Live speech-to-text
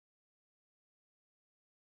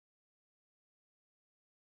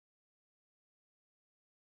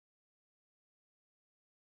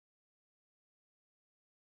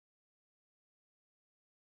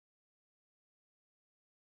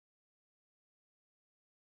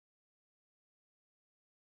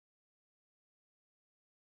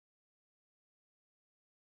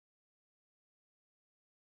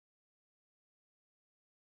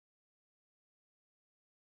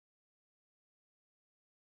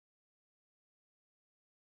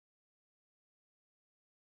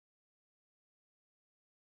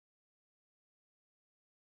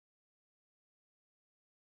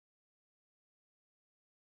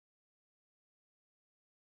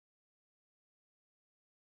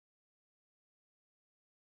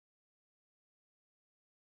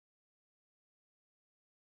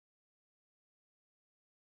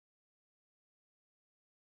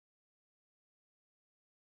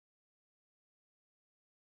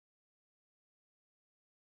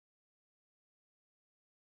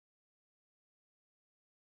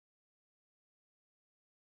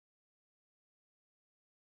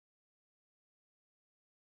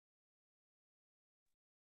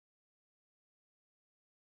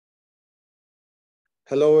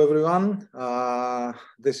Hello, everyone.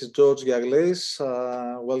 This is George Giaglis.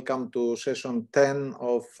 Welcome to session 10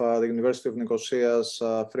 of the University of Nicosia's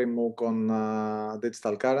free MOOC on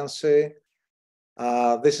digital currency.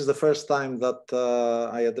 This is the first time that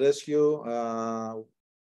I address you.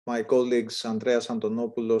 My colleagues Andreas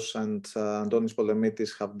Antonopoulos and Antonis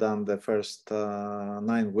Polemitis have done the first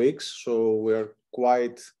 9 weeks, so we're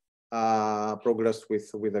quite progressed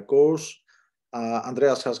with the course.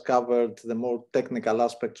 Andreas has covered the more technical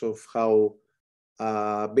aspects of how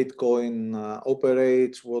Bitcoin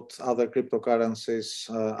operates, what other cryptocurrencies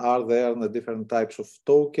are there, and the different types of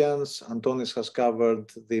tokens. Antonis has covered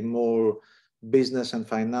the more business and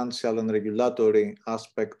financial and regulatory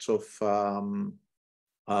aspects of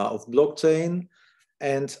blockchain.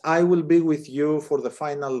 And I will be with you for the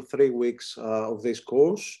final 3 weeks of this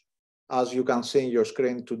course. As you can see in your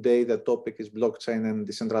screen today, the topic is blockchain and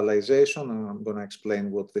decentralization, and I'm going to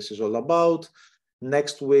explain what this is all about.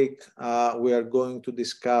 Next week, we are going to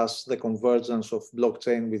discuss the convergence of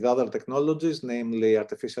blockchain with other technologies, namely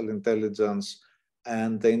artificial intelligence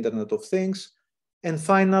and the Internet of Things. And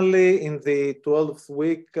finally, in the 12th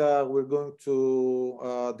week, we're going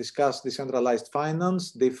to discuss decentralized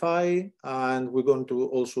finance, DeFi, and we're going to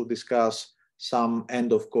also discuss some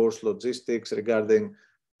end-of-course logistics regarding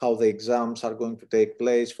how the exams are going to take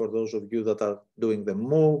place for those of you that are doing the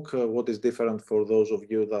MOOC, what is different for those of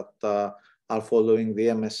you that are following the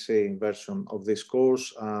MSc version of this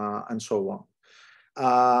course, and so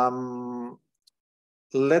on.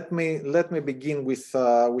 Let me begin with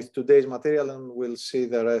today's material, and we'll see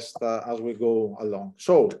the rest as we go along.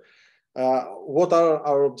 So, what are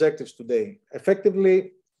our objectives today?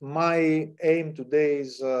 Effectively, my aim today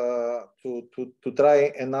is to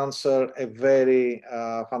try and answer a very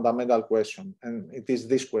fundamental question, and it is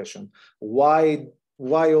this question: why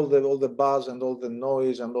all the buzz and all the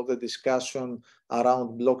noise and all the discussion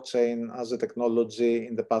around blockchain as a technology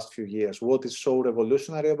in the past few years? What is so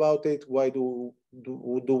revolutionary about it? Why do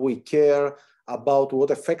we care about what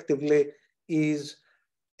effectively is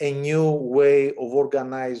a new way of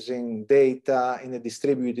organizing data in a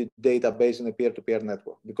distributed database in a peer-to-peer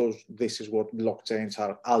network? Because this is what blockchains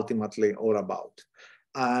are ultimately all about.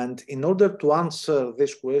 And in order to answer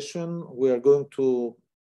this question, we are going to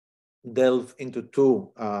delve into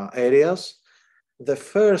 2 areas. The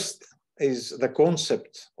first is the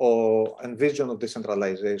concept and vision of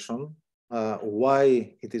decentralization,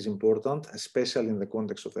 why it is important, especially in the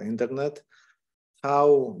context of the internet.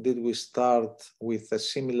 How did we start with a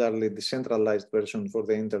similarly decentralized version for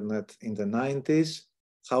the internet in the 90s?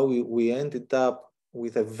 How we ended up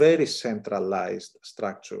with a very centralized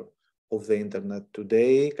structure of the internet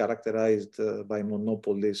today, characterized by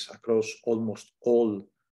monopolies across almost all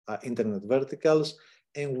internet verticals,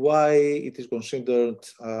 and why it is considered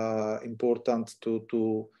important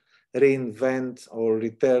to reinvent or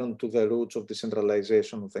return to the roots of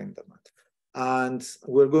decentralization of the internet. And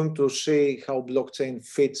we're going to see how blockchain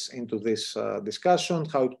fits into this discussion,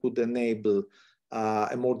 how it could enable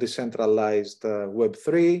a more decentralized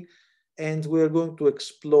Web3. And we're going to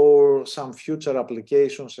explore some future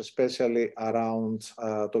applications, especially around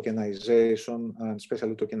tokenization, and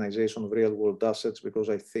especially tokenization of real-world assets, because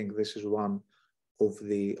I think this is one of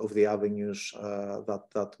the avenues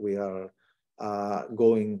that we are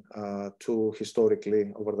going to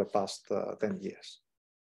historically over the past 10 years.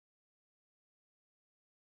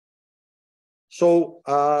 So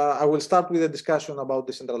I will start with a discussion about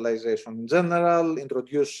decentralization in general,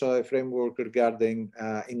 introduce a framework regarding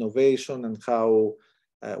innovation and how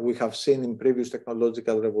we have seen in previous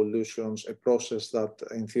technological revolutions a process that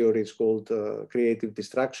in theory is called creative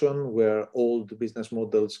destruction, where old business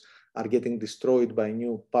models are getting destroyed by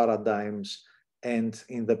new paradigms, and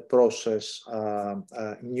in the process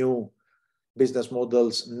new business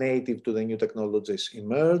models native to the new technologies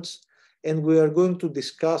emerge. And we are going to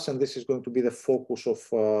discuss, and this is going to be the focus of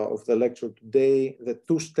the lecture today, the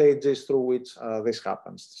 2 stages through which this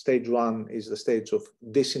happens. Stage 1 is the stage of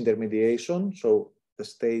disintermediation, so the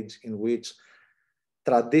stage in which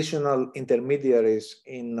traditional intermediaries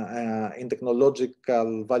in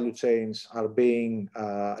technological value chains are being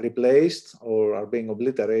replaced or are being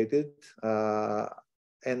obliterated.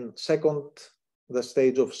 And second, the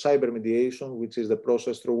stage of cybermediation, which is the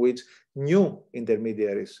process through which new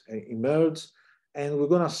intermediaries emerge. And we're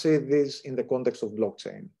going to see this in the context of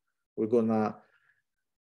blockchain. We're going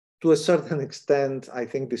to a certain extent, I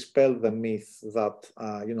think, dispel the myth that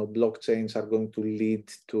blockchains are going to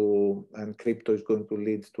lead to, and crypto is going to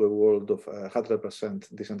lead to a world of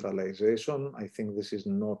 100% decentralization. I think this is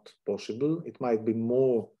not possible. It might be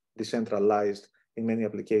more decentralized in many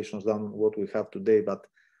applications than what we have today, but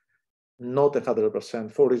not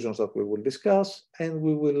 100% for reasons that we will discuss, and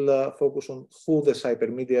we will focus on who the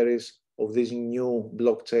hypermediaries of this new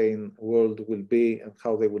blockchain world will be and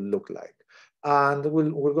how they will look like. And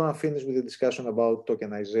we're going to finish with a discussion about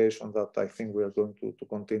tokenization that I think we are going to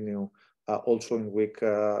continue also in week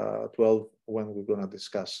 12 when we're going to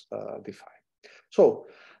discuss DeFi. So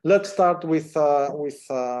let's start with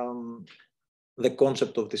the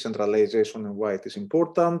concept of decentralization and why it is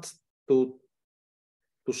important.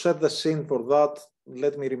 To set the scene for that,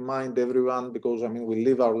 let me remind everyone, because I mean we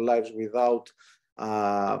live our lives without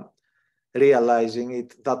realizing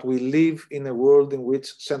it, that we live in a world in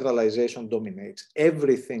which centralization dominates.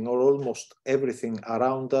 Everything or almost everything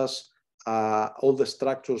around us, all the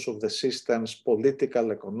structures of the systems,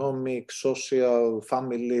 political, economic, social,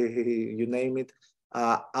 family, you name it,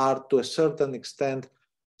 are to a certain extent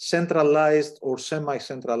centralized or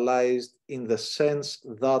semi-centralized in the sense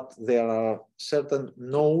that there are certain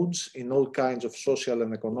nodes in all kinds of social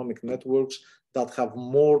and economic networks that have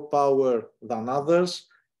more power than others,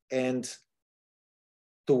 and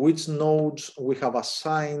to which nodes we have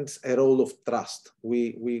assigned a role of trust.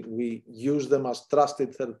 We use them as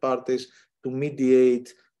trusted third parties to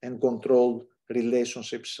mediate and control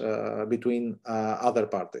relationships between other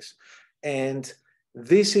parties. And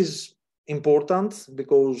this is important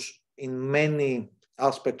because in many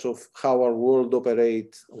aspects of how our world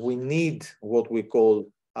operates, we need what we call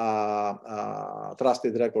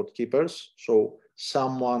trusted record keepers. So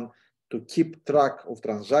someone to keep track of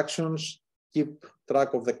transactions, keep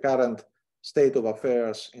track of the current state of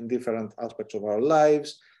affairs in different aspects of our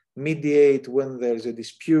lives, mediate when there is a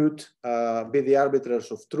dispute, be the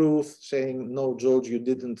arbiters of truth, saying, no, George, you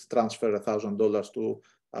didn't transfer $1,000 to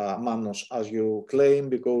Manos as you claim,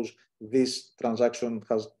 because this transaction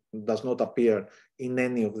does not appear in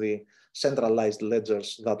any of the centralized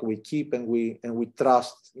ledgers that we keep, and we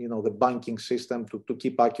trust, you know, the banking system to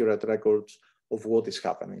keep accurate records of what is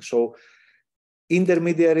happening. So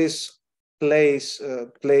intermediaries play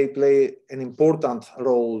an important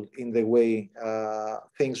role in the way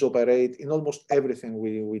things operate in almost everything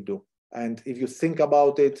we do. And if you think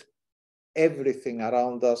about it, everything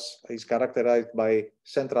around us is characterized by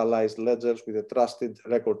centralized ledgers with a trusted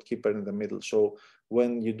record keeper in the middle. So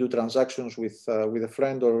when you do transactions with a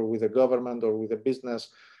friend or with a government or with a business,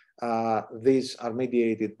 these are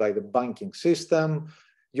mediated by the banking system.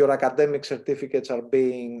 Your academic certificates are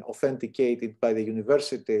being authenticated by the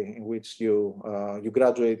university in which you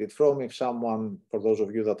graduated from. If someone, for those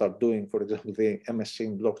of you that are doing, for example, the MSc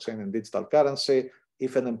in blockchain and digital currency,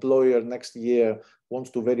 if an employer next year wants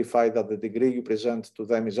to verify that the degree you present to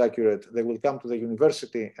them is accurate, they will come to the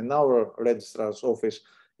university, and our registrar's office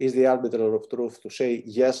is the arbiter of truth to say,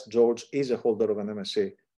 yes, George is a holder of an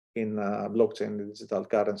MSc in blockchain and digital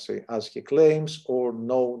currency as he claims, or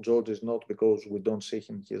no, George is not because we don't see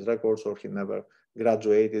him in his records, or he never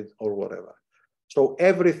graduated, or whatever. So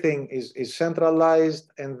everything is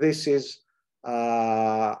centralized, and this has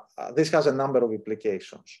a number of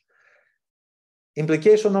implications.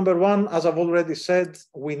 Implication number one, as I've already said,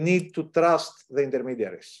 we need to trust the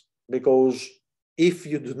intermediaries, because if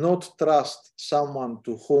you do not trust someone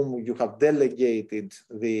to whom you have delegated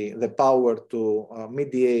the power to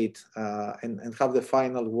mediate and have the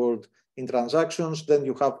final word in transactions, then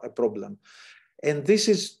you have a problem. And this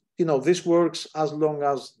is, you know, this works as long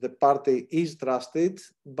as the party is trusted,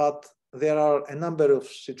 but there are a number of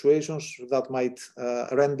situations that might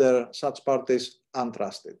render such parties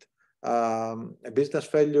untrusted. A business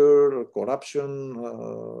failure, corruption,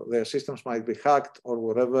 their systems might be hacked or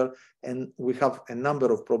whatever, and we have a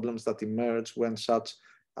number of problems that emerge when such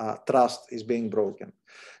trust is being broken.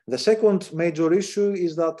 The second major issue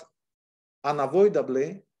is that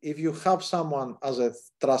unavoidably, if you have someone as a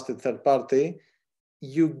trusted third party,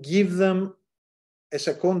 you give them a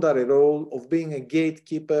secondary role of being a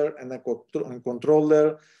gatekeeper and a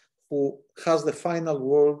controller who has the final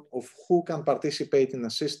word of who can participate in a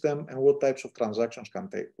system and what types of transactions can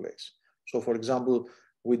take place. So, for example,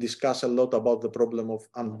 we discuss a lot about the problem of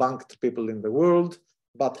unbanked people in the world,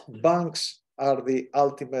 but banks are the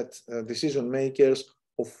ultimate decision makers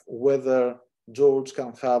of whether George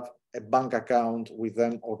can have a bank account with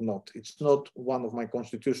them or not. It's not one of my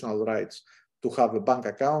constitutional rights to have a bank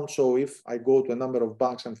account. So if I go to a number of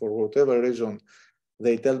banks and for whatever reason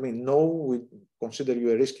they tell me, no, we consider you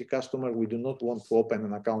a risky customer, we do not want to open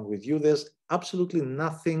an account with you, there's absolutely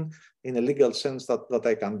nothing in a legal sense that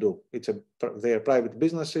I can do. They're private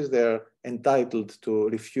businesses, they're entitled to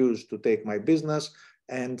refuse to take my business,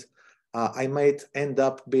 and I might end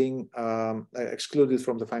up being excluded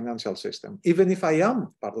from the financial system. Even if I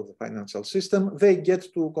am part of the financial system, they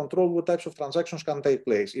get to control what types of transactions can take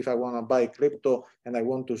place. If I want to buy crypto and I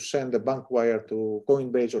want to send a bank wire to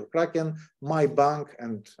Coinbase or Kraken, my bank,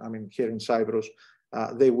 and I mean here in Cyprus,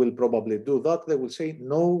 they will probably do that. They will say,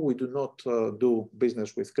 no, we do not do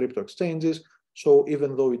business with crypto exchanges. So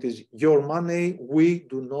even though it is your money, we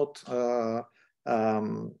do not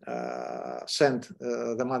send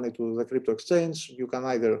the money to the crypto exchange. You can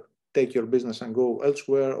either take your business and go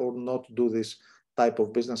elsewhere or not do this type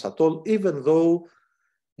of business at all, even though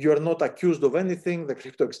you are not accused of anything. The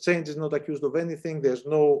crypto exchange is not accused of anything. There's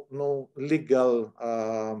no legal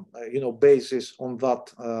basis on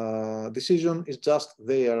that decision. It's just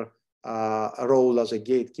their role as a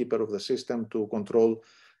gatekeeper of the system to control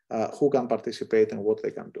who can participate and what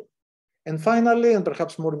they can do. And finally, and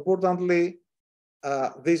perhaps more importantly,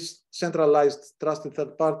 these centralized trusted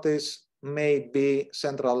third parties may be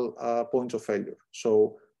central points of failure.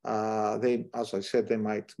 So they, as I said, they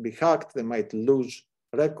might be hacked, they might lose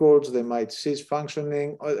records, they might cease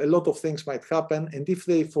functioning, a lot of things might happen. And if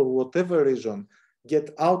they, for whatever reason,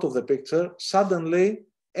 get out of the picture, suddenly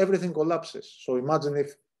everything collapses. So imagine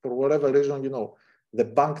if, for whatever reason, the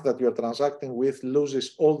bank that you're transacting with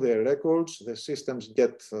loses all their records, the systems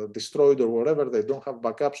get destroyed or whatever, they don't have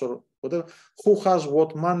backups or whatever. Who has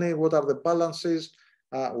what money? What are the balances?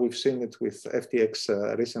 We've seen it with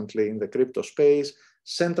FTX recently in the crypto space.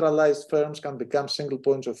 Centralized firms can become single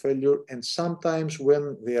points of failure, and sometimes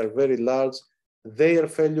when they are very large, their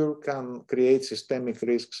failure can create systemic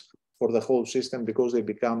risks for the whole system because they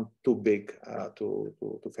become too big to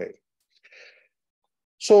fail.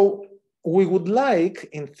 So we would like,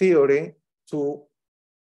 in theory, to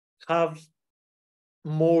have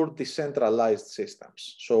more decentralized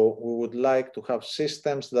systems. So we would like to have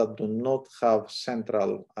systems that do not have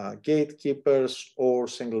central gatekeepers or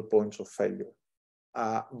single points of failure.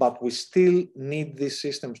 But we still need these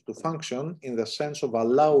systems to function in the sense of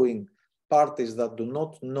allowing parties that do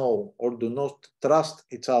not know or do not trust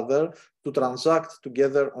each other to transact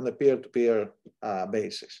together on a peer-to-peer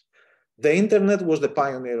basis. The internet was the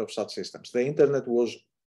pioneer of such systems. The internet was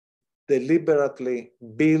deliberately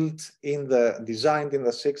designed in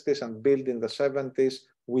the 60s and built in the 70s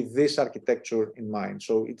with this architecture in mind.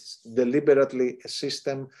 So it's deliberately a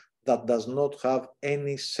system that does not have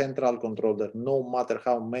any central controller, no matter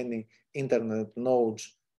how many internet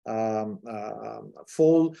nodes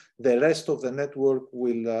fall. The rest of the network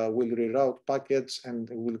will reroute packets and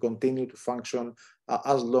will continue to function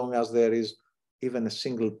as long as there is even a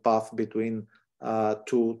single path between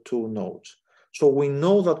two nodes. So we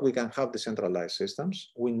know that we can have decentralized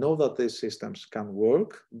systems. We know that these systems can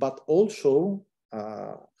work, but also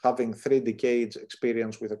having 3 decades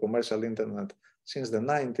experience with the commercial internet since the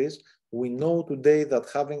 90s, we know today that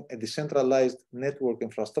having a decentralized network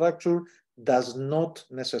infrastructure does not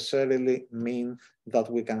necessarily mean that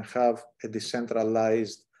we can have a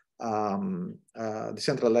decentralized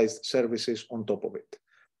services on top of it.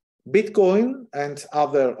 Bitcoin and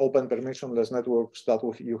other open permissionless networks that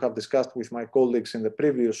you have discussed with my colleagues in the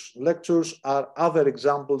previous lectures are other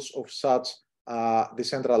examples of such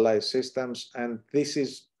decentralized systems. And this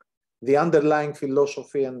is the underlying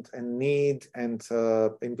philosophy and need and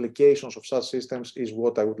implications of such systems is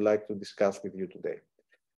what I would like to discuss with you today.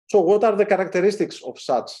 So what are the characteristics of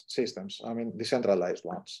such systems? I mean, decentralized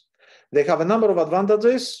ones. They have a number of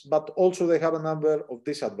advantages, but also they have a number of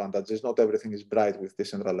disadvantages. Not everything is bright with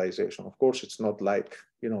decentralization. Of course, it's not like,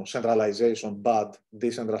 centralization bad,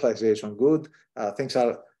 decentralization good. Things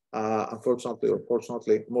are, unfortunately or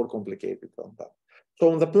fortunately, more complicated than that.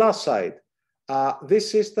 So on the plus side, these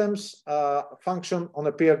systems function on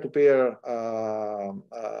a peer-to-peer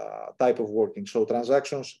type of working. So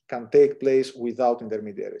transactions can take place without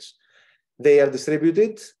intermediaries. They are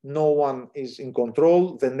distributed, no one is in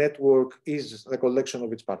control, the network is the collection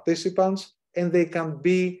of its participants, and they can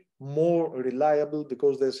be more reliable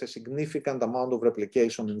because there's a significant amount of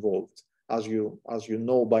replication involved. As you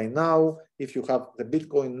know by now, if you have the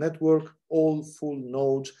Bitcoin network, all full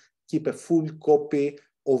nodes keep a full copy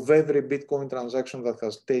of every Bitcoin transaction that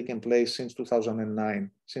has taken place since 2009,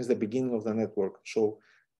 since the beginning of the network. So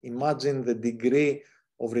imagine the degree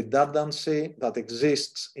of redundancy that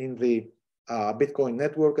exists in the Bitcoin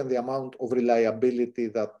network and the amount of reliability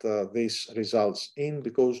that this results in,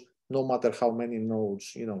 because no matter how many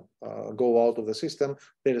nodes go out of the system,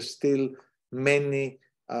 there are still many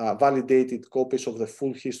validated copies of the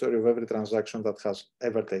full history of every transaction that has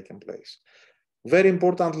ever taken place. Very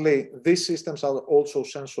importantly, these systems are also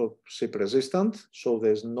censorship resistant, so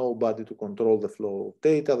there's nobody to control the flow of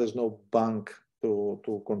data, there's no bank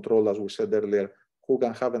to control, as we said earlier, who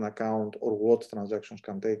can have an account or what transactions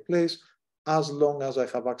can take place. As long as I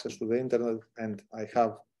have access to the internet and I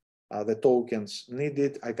have the tokens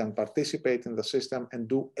needed, I can participate in the system and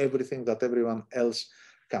do everything that everyone else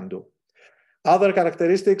can do. Other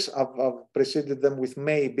characteristics, I've preceded them with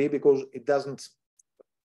maybe because it doesn't,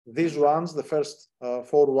 these ones, the first 4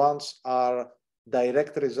 ones are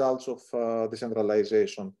direct results of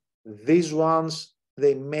decentralization. These ones,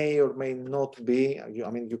 they may or may not be, I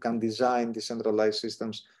mean, you can design decentralized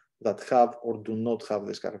systems that have or do not have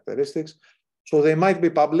these characteristics. So they might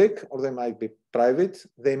be public or they might be private.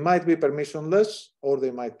 They might be permissionless or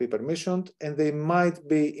they might be permissioned, and they might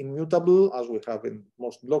be immutable, as we have in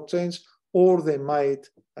most blockchains, or they might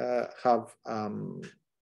have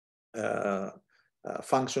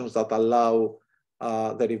functions that allow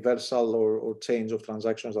the reversal or change of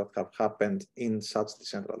transactions that have happened in such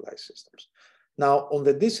decentralized systems. Now, on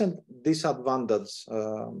the disadvantage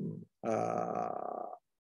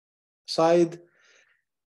side,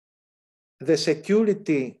 the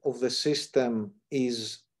security of the system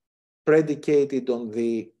is predicated on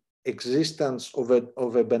the existence of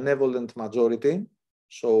a benevolent majority.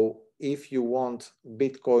 So if you want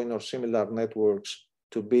Bitcoin or similar networks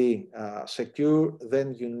to be secure,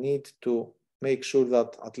 then you need to make sure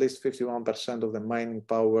that at least 51% of the mining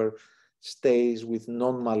power stays with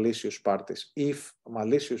non-malicious parties. If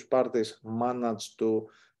malicious parties manage to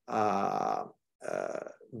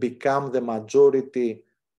become the majority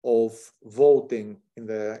of voting in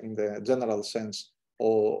the general sense,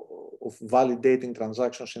 or of validating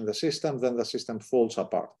transactions in the system, then the system falls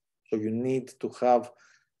apart. So you need to have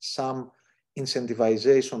some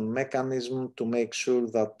incentivization mechanism to make sure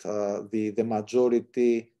that the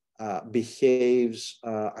majority behaves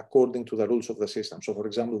according to the rules of the system. So, for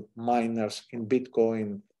example, miners in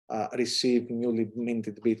Bitcoin receive newly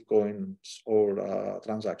minted Bitcoins or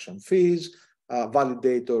transaction fees.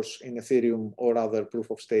 Validators in Ethereum or other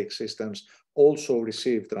proof-of-stake systems also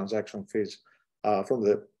receive transaction fees from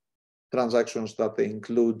the transactions that they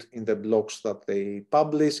include in the blocks that they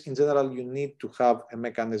publish. In general, you need to have a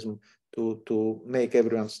mechanism to make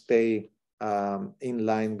everyone stay in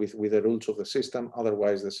line with the rules of the system.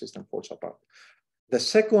 Otherwise, the system falls apart. The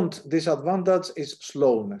second disadvantage is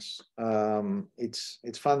slowness.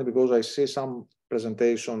 It's funny because I see some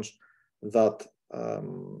presentations that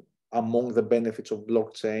among the benefits of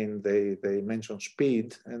blockchain, they mention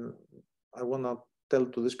speed. And I want to tell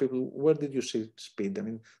to these people, where did you see speed? I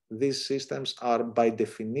mean, these systems are by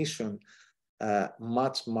definition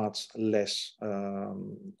much less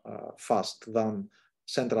fast than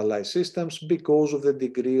centralized systems because of the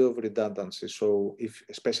degree of redundancy. So if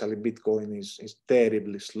especially Bitcoin is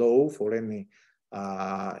terribly slow for any,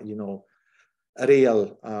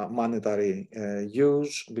 real monetary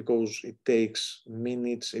use, because it takes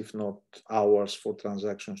minutes, if not hours, for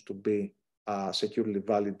transactions to be securely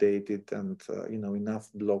validated and enough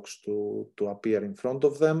blocks to appear in front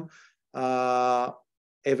of them.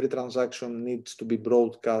 Every transaction needs to be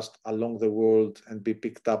broadcast along the world and be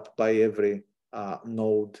picked up by every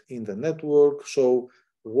node in the network. So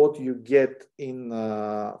what you get in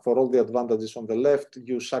for all the advantages on the left,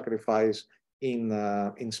 you sacrifice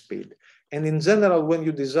in speed. And in general, when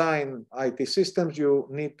you design IT systems, you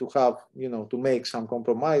need to have, to make some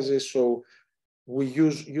compromises. So we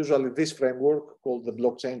use usually this framework called the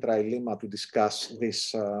blockchain trilemma to discuss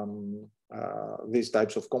this, these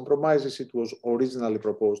types of compromises. It was originally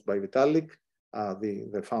proposed by Vitalik,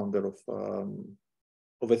 the founder of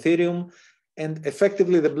Ethereum. And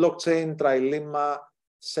effectively, the blockchain trilemma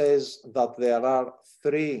says that there are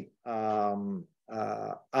 3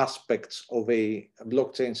 aspects of a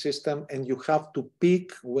blockchain system, and you have to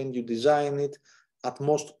pick, when you design it, at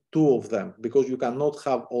most 2 of them, because you cannot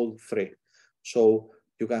have all 3. So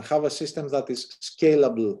you can have a system that is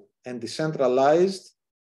scalable and decentralized,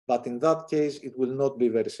 but in that case, it will not be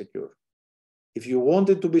very secure. If you want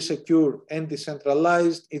it to be secure and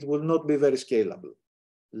decentralized, it will not be very scalable,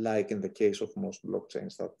 like in the case of most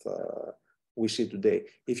blockchains that we see today.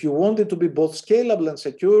 If you want it to be both scalable and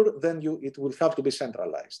secure, then it will have to be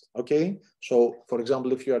centralized, okay? So, for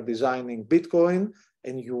example, if you are designing Bitcoin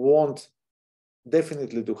and you want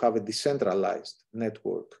definitely to have a decentralized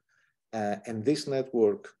network, and this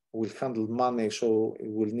network will handle money, so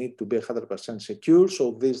it will need to be 100% secure.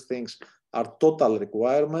 So these things are total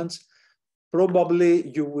requirements. Probably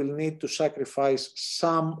you will need to sacrifice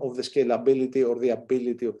some of the scalability or the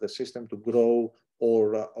ability of the system to grow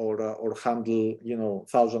or handle,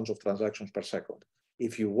 thousands of transactions per second.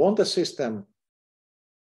 If you want a system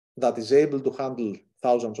that is able to handle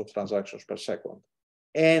thousands of transactions per second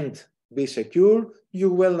and be secure,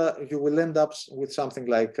 you will end up with something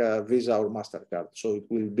like Visa or MasterCard. So it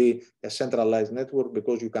will be a centralized network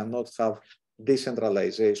because you cannot have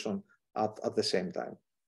decentralization at the same time.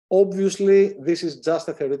 Obviously, this is just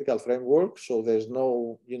a theoretical framework, so there's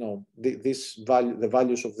no, the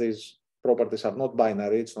values of these properties are not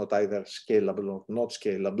binary. It's not either scalable or not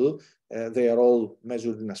scalable. They are all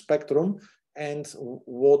measured in a spectrum. And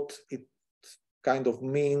what it kind of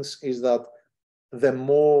means is that the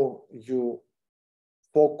more you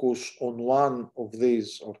focus on one of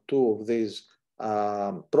these or two of these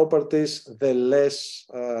properties, the less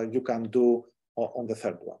you can do on the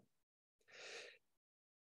third one.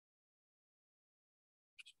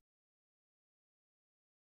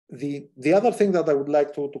 The other thing that I would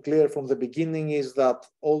like to clear from the beginning is that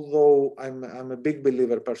although I'm a big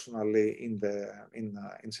believer personally in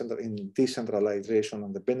decentralization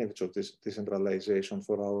and the benefits of this decentralization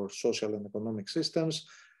for our social and economic systems,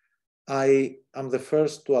 I am the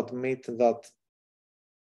first to admit that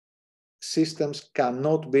systems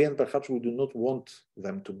cannot be, and perhaps we do not want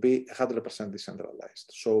them to be, 100%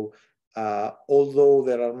 decentralized. So although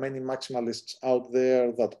there are many maximalists out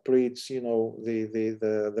there that preach,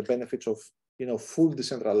 the benefits of, full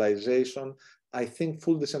decentralization, I think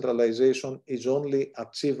full decentralization is only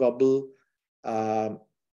achievable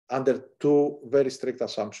under two very strict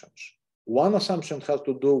assumptions. One assumption has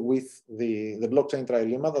to do with the blockchain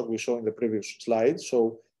trilemma that we saw in the previous slide.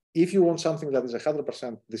 So if you want something that is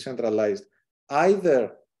 100% decentralized,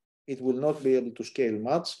 either it will not be able to scale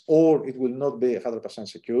much or it will not be 100%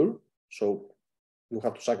 secure. So you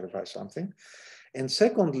have to sacrifice something. And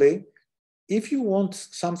secondly, if you want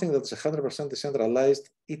something that's 100% decentralized,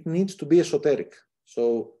 it needs to be esoteric.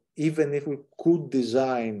 So even if we could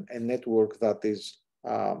design a network that is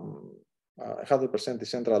 100%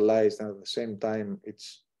 decentralized and at the same time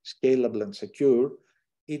it's scalable and secure,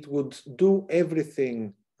 it would do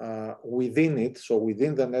everything within it. So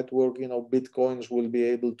within the network, Bitcoins will be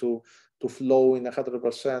able to flow in a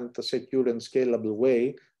 100% secure and scalable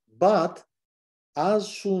way. But as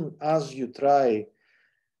soon as you try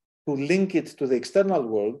to link it to the external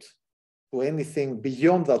world, to anything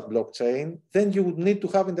beyond that blockchain, then you would need to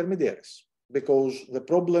have intermediaries. Because the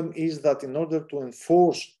problem is that in order to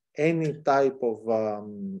enforce any type of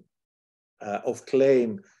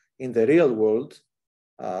claim in the real world,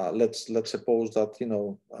 let's suppose that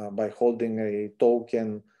by holding a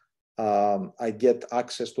token, I get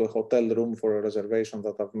access to a hotel room for a reservation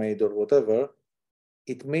that I've made or whatever.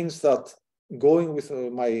 It means that going with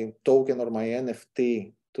my token or my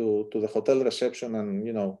NFT to the hotel reception and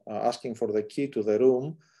asking for the key to the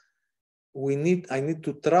room, I need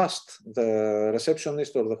to trust the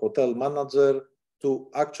receptionist or the hotel manager to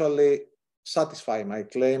actually satisfy my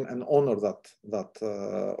claim and honor that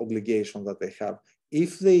obligation that they have.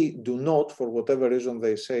 If they do not, for whatever reason,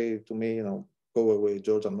 they say to me, go away,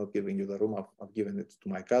 George, I'm not giving you the room, I've given it to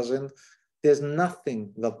my cousin. There's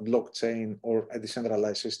nothing that blockchain or a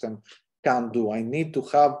decentralized system can do. I need to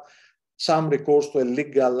have some recourse to a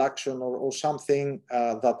legal action or something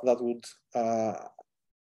that would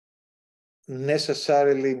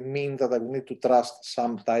necessarily mean that I will need to trust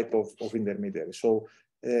some type of intermediary. So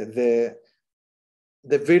the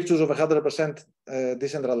virtues of 100%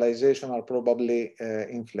 decentralization are probably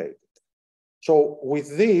inflated. So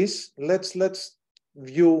with this, let's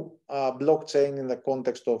view blockchain in the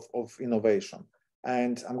context of innovation.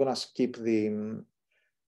 And I'm going to skip the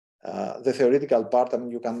theoretical part. I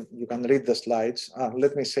mean, you can read the slides.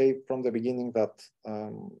 Let me say from the beginning that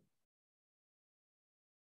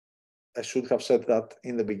I should have said that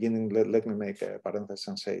in the beginning. Let me make a parenthesis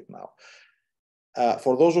and say it now.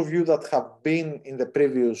 For those of you that have been in the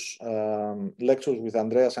previous lectures with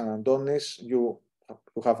Andreas and Antonis, you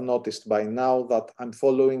have noticed by now that I'm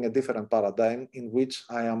following a different paradigm in which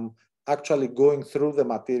I am actually going through the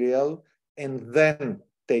material and then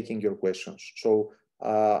taking your questions. So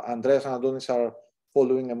Andreas and Antonis are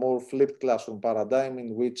following a more flipped classroom paradigm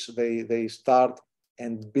in which they start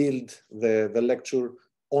and build the lecture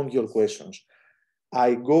on your questions.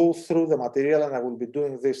 I go through the material and I will be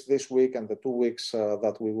doing this week and the 2 weeks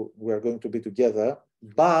that we are going to be together.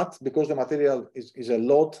 But because the material is a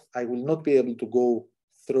lot, I will not be able to go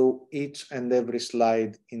through each and every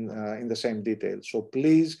slide in the same detail. So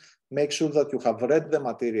please make sure that you have read the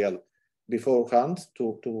material beforehand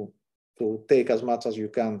to take as much as you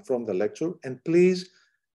can from the lecture. And please,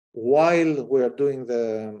 while we are doing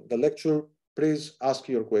the lecture, please ask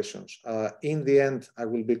your questions. In the end, I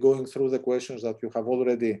will be going through the questions that you have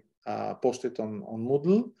already posted on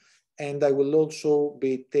Moodle, and I will also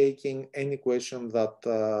be taking any question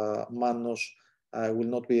that Manos will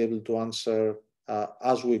not be able to answer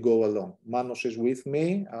as we go along. Manos is with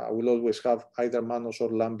me. I will always have either Manos or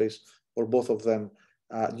Lambis or both of them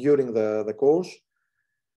during the course.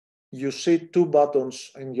 You see two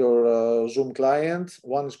buttons in your Zoom client.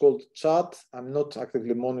 One is called chat. I'm not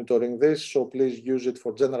actively monitoring this, so please use it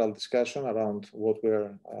for general discussion around what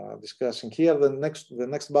we're discussing here. The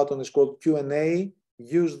next button is called Q&A.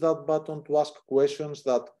 Use that button to ask questions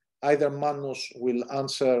that either Manos will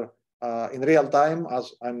answer in real time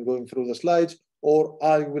as I'm going through the slides, or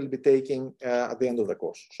I will be taking at the end of the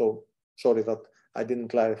course. So sorry that I didn't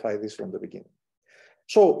clarify this from the beginning.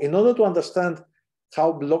 So in order to understand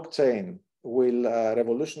how blockchain will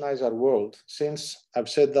revolutionize our world, since I've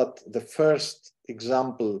said that the first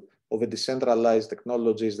example of a decentralized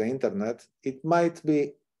technology is the internet, it might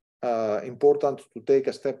be important to take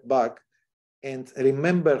a step back and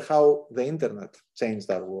remember how the internet changed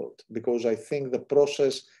our world, because I think the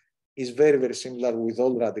process is very, very similar with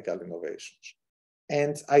all radical innovations.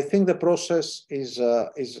 And I think the process is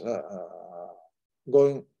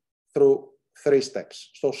going through three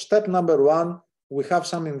steps. So step number one, we have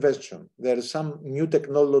some invention. There is some new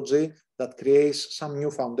technology that creates some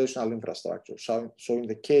new foundational infrastructure. So in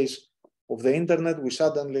the case of the internet, we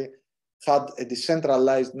suddenly had a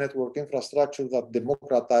decentralized network infrastructure that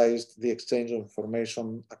democratized the exchange of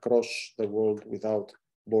information across the world without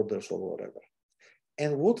borders or whatever.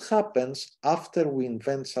 And what happens after we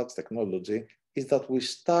invent such technology is that we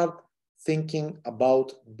start thinking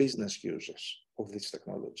about business uses of this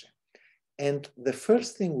technology. And the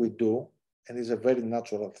first thing we do, and it's a very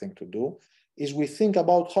natural thing to do, is we think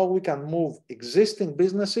about how we can move existing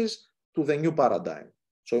businesses to the new paradigm.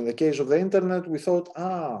 So in the case of the internet, we thought,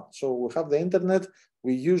 so we have the internet,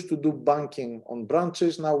 we used to do banking on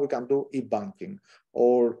branches, now we can do e-banking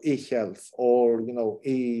or e-health or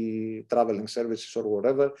e-traveling services or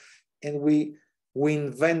whatever. And we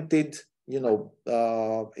invented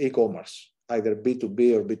e-commerce, either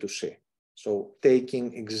B2B or B2C. So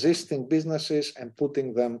taking existing businesses and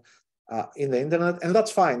putting them in the internet, and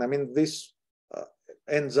that's fine. I mean, this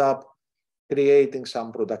ends up creating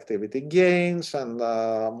some productivity gains and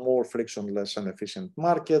more frictionless and efficient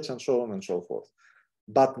markets and so on and so forth.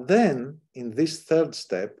 But then in this third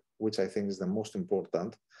step, which I think is the most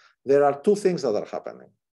important, there are two things that are happening.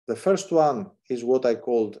 The first one is what I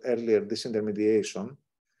called earlier disintermediation.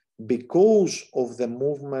 Because of the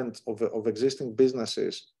movement of existing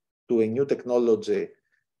businesses to a new technology,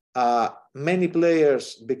 many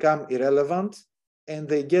players become irrelevant and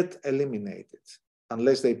they get eliminated.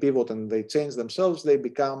 Unless they pivot and they change themselves, they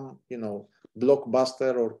become,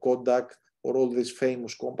 Blockbuster or Kodak or all these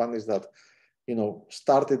famous companies that,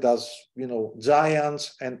 started as,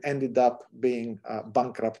 giants and ended up being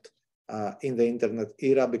bankrupt in the internet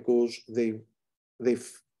era because they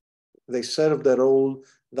served a role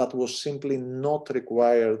that was simply not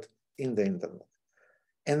required in the internet.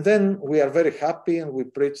 And then we are very happy and we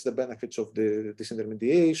preach the benefits of the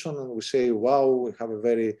disintermediation and we say, wow, we have a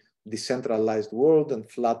very decentralized world and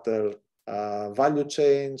flatter value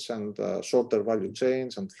chains and shorter value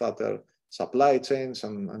chains and flatter supply chains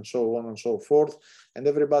and so on and so forth. And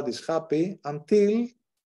everybody's happy until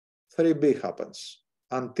 3B happens,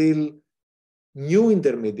 until new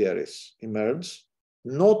intermediaries emerge,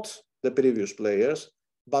 not the previous players,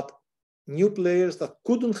 but new players that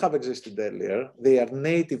couldn't have existed earlier. They are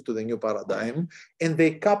native to the new paradigm and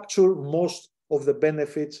they capture most of the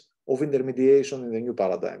benefits of intermediation in the new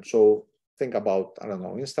paradigm. So think about,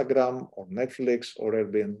 Instagram or Netflix or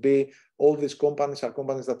Airbnb. All these companies are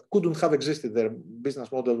companies that couldn't have existed. Their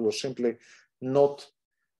business model was simply not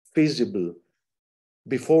feasible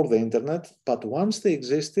before the internet, but once they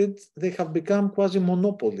existed, they have become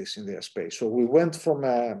quasi-monopolies in their space. So we went from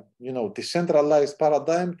a decentralized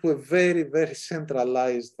paradigm to a very, very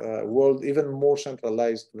centralized world, even more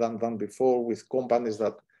centralized than before, with companies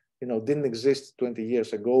that didn't exist 20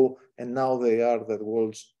 years ago, and now they are the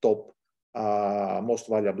world's top most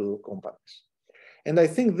valuable companies. And I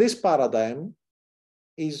think this paradigm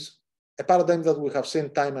is a paradigm that we have seen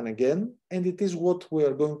time and again, and it is what we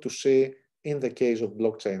are going to see in the case of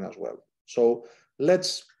blockchain as well. So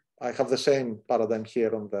I have the same paradigm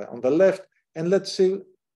here on the left, and let's see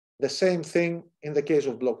the same thing in the case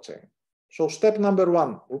of blockchain. So step number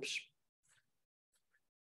one,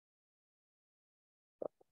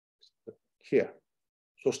 here.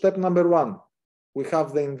 So step number one, we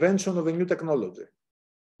have the invention of a new technology.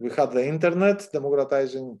 We had the internet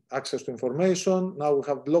democratizing access to information. Now we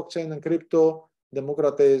have blockchain and crypto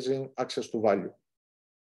democratizing access to value.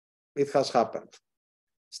 It has happened.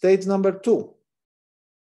 Stage number two.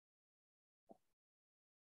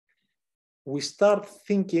 We start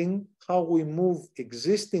thinking how we move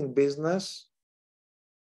existing business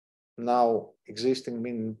now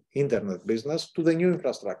existing internet business to the new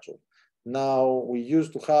infrastructure. Now we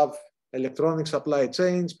used to have electronic supply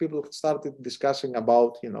chains. People started discussing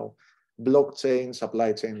about, blockchain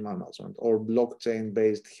supply chain management or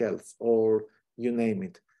blockchain-based health, or you name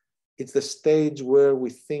it. It's the stage where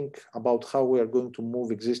we think about how we are going to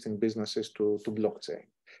move existing businesses to blockchain.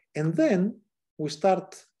 And then we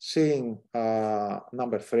start seeing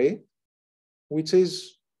number 3, which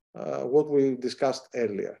is what we discussed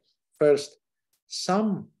earlier. First,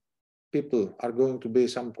 some companies are going to be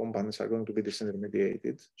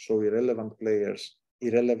disintermediated. So irrelevant players,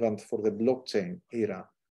 irrelevant for the blockchain era,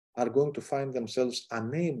 are going to find themselves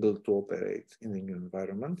unable to operate in the new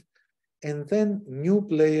environment. And then new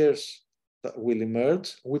players that will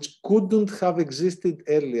emerge, which couldn't have existed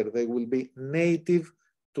earlier. They will be native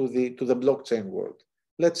to the blockchain world.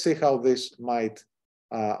 Let's see how this might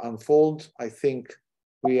unfold. I think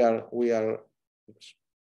we are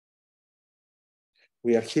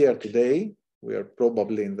here today. We are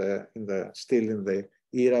probably still in the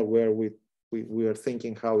era where we are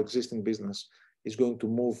thinking how existing business is going to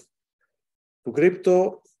move to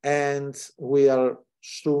crypto, and we are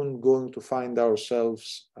soon going to find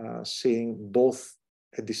ourselves seeing both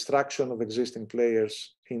a distraction of existing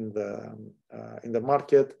players in the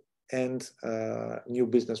market and new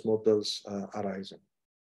business models arising.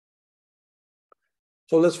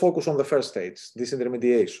 So let's focus on the first stage,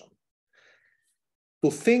 disintermediation. To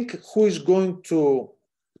think who is going to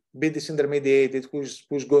be disintermediated, who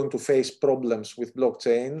is going to face problems with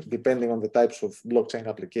blockchain, depending on the types of blockchain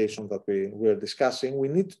application that we are discussing, we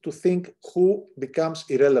need to think who becomes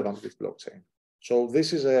irrelevant with blockchain. So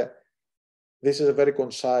this is a very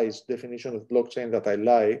concise definition of blockchain that I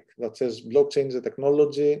like, that says blockchain is a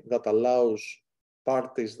technology that allows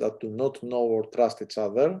parties that do not know or trust each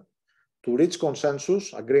other to reach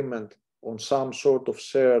consensus, agreement on some sort of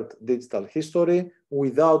shared digital history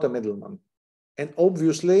without a middleman. And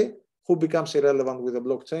obviously, who becomes irrelevant with the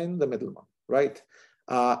blockchain? The middleman, right?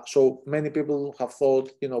 So many people have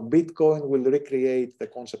thought, Bitcoin will recreate the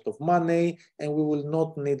concept of money and we will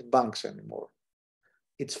not need banks anymore.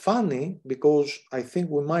 It's funny because I think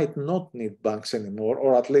we might not need banks anymore,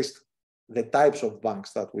 or at least the types of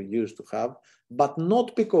banks that we used to have, but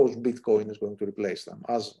not because Bitcoin is going to replace them.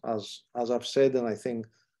 As I've said, and I think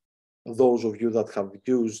those of you that have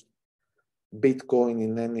used Bitcoin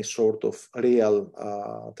in any sort of real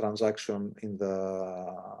transaction in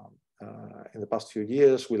the past few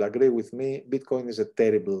years will agree with me. Bitcoin is a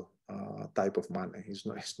terrible type of money.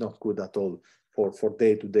 It's not good at all for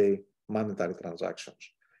day-to-day monetary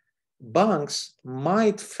transactions. Banks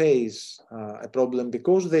might face a problem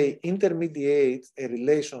because they intermediate a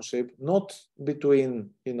relationship not between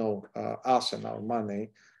us and our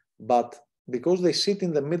money, but because they sit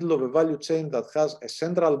in the middle of a value chain that has a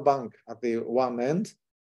central bank at the one end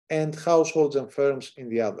and households and firms in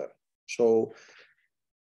the other. So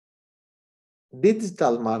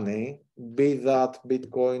digital money, be that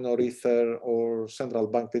Bitcoin or Ether or central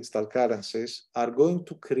bank digital currencies, are going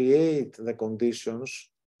to create the conditions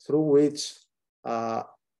through which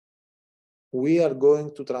we are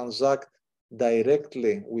going to transact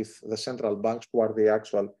directly with the central banks, who are the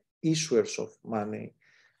actual issuers of money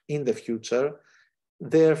in the future,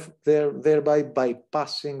 thereby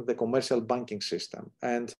bypassing the commercial banking system.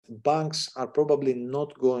 And banks are probably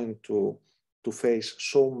not going to face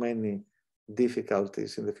so many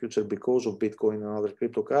difficulties in the future because of Bitcoin and other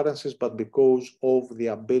cryptocurrencies, but because of the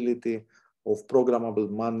ability of programmable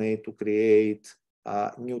money to create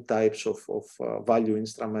new types of value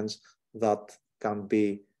instruments that can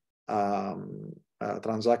be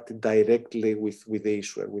transacted directly with the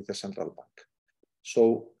issuer, with the central bank.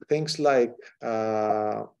 So things like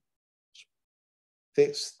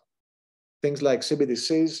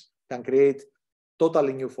CBDCs can create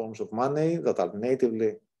totally new forms of money that are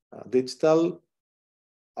natively digital,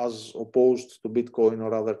 as opposed to Bitcoin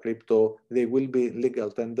or other crypto. They will be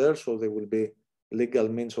legal tender, so they will be legal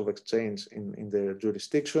means of exchange in their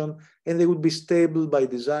jurisdiction, and they would be stable by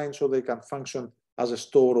design, so they can function as a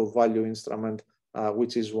store of value instrument,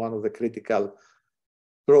 which is one of the critical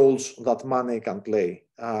roles that money can play.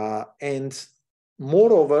 And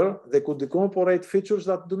moreover, they could incorporate features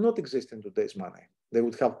that do not exist in today's money. They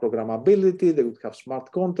would have programmability, they would have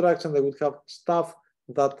smart contracts, and they would have stuff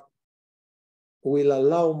that will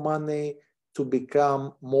allow money to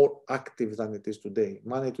become more active than it is today.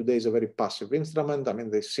 Money today is a very passive instrument. I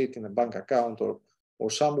mean, they sit in a bank account or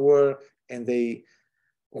somewhere, and they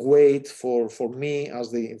wait for me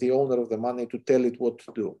as the owner of the money to tell it what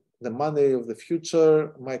to do. The money of the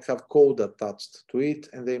future might have code attached to it,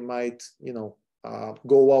 and they might,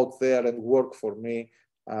 go out there and work for me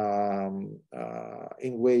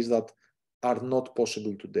in ways that are not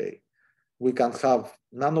possible today. We can have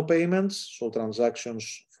nano payments, so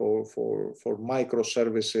transactions for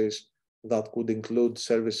microservices that could include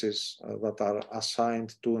services that are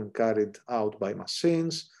assigned to and carried out by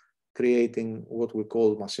machines, creating what we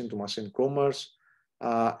call machine-to-machine commerce,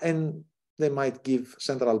 and they might give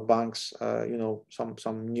central banks,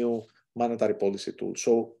 some new monetary policy tools.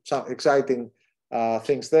 So some exciting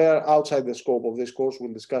things there. Outside the scope of this course,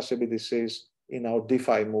 we'll discuss CBDCs in our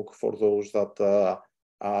DeFi MOOC for those that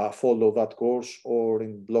follow that course, or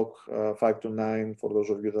in block 5 to 9 for those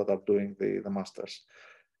of you that are doing the masters.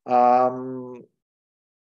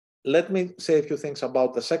 Let me say a few things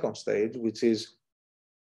about the second stage, which is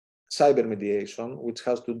cyber mediation, which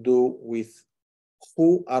has to do with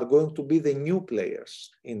who are going to be the new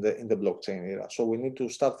players in the blockchain era. So we need to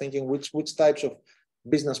start thinking which types of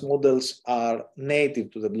business models are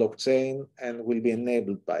native to the blockchain and will be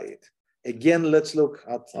enabled by it. Again, let's look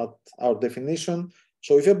at our definition.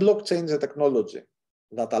 So if a blockchain is a technology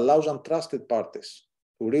that allows untrusted parties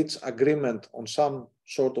to reach agreement on some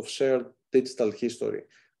sort of shared digital history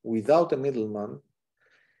without a middleman,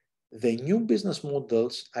 the new business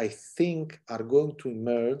models, I think, are going to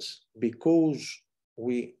emerge because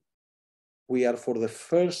we are, for the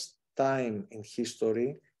first time in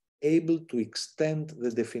history, able to extend the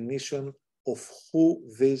definition of who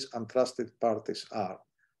these untrusted parties are.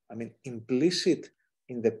 I mean, implicit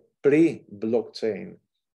in the pre-blockchain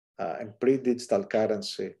and pre-digital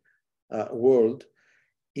currency world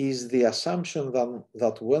is the assumption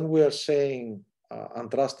that when we are saying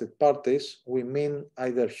untrusted parties, we mean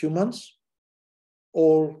either humans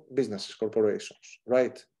or businesses, corporations,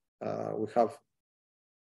 right? We have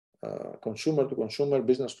consumer to consumer,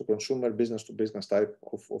 business to consumer, business to business type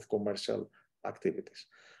of commercial activities.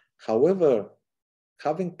 However,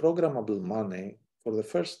 having programmable money for the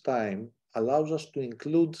first time allows us to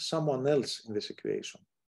include someone else in this equation.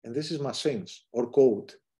 And this is machines or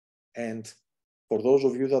code. And for those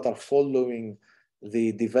of you that are following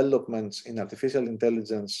the developments in artificial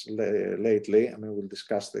intelligence lately, I mean, we'll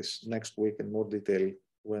discuss this next week in more detail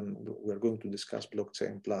when we're going to discuss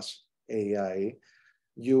blockchain plus AI,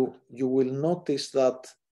 you will notice that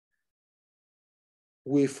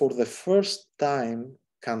we, for the first time,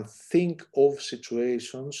 can think of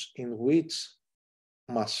situations in which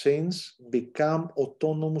machines become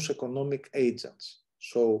autonomous economic agents.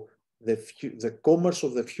 So the commerce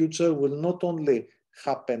of the future will not only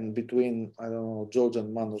happen between, I don't know, George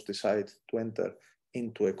and Manos decide to enter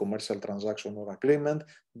into a commercial transaction or agreement,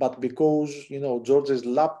 but because, George's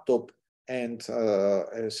laptop and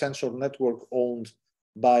a sensor network owned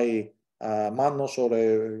by Manos, or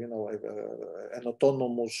an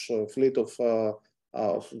autonomous fleet of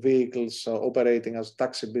vehicles operating as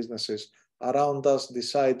taxi businesses around us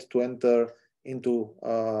decide to enter into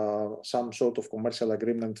some sort of commercial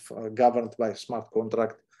agreement governed by a smart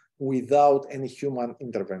contract without any human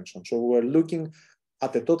intervention. So we're looking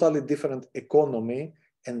at a totally different economy,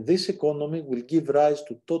 and this economy will give rise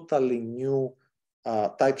to totally new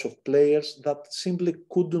types of players that simply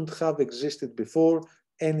couldn't have existed before,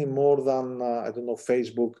 any more than,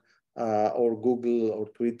 Facebook or Google or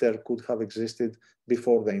Twitter could have existed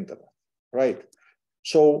before the internet, right?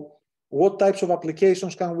 So what types of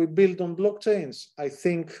applications can we build on blockchains? I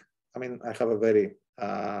have a very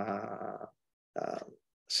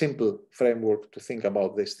simple framework to think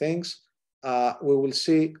about these things. We will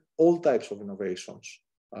see all types of innovations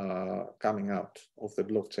coming out of the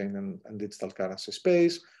blockchain and digital currency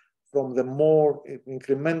space, from the more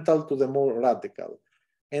incremental to the more radical.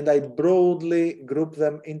 And I broadly group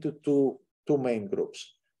them into two main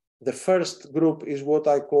groups. The first group is what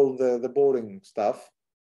I call the boring stuff.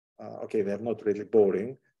 They're not really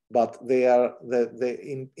boring, but they are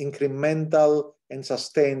the incremental and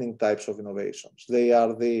sustaining types of innovations. They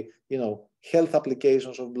are the health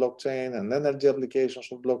applications of blockchain, and energy applications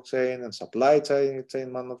of blockchain, and supply chain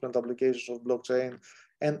management applications of blockchain,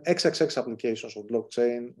 and XXX applications of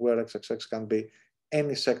blockchain, where XXX can be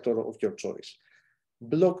any sector of your choice.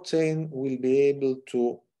 Blockchain will be able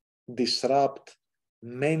to disrupt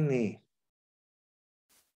many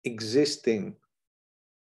existing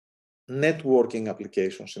networking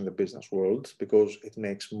applications in the business world, because it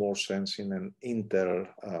makes more sense in an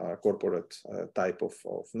inter-corporate type of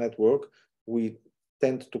network. We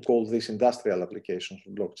tend to call these industrial applications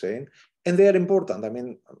of blockchain, and they are important. I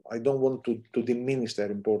mean, I don't want to diminish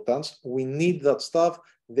their importance. We need that stuff.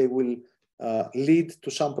 They will lead to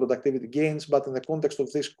some productivity gains, but in the context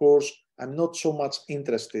of this course, I'm not so much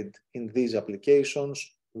interested in these applications.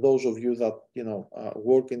 Those of you that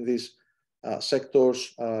work in these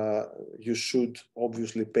sectors, you should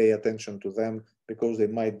obviously pay attention to them because they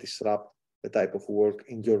might disrupt the type of work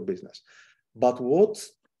in your business. But what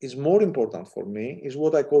is more important for me is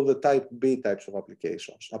what I call the type B types of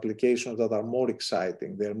applications, applications that are more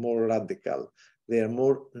exciting, they're more radical, they are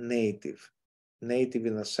more native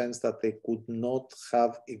in the sense that they could not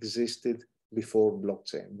have existed before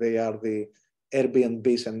blockchain. They are the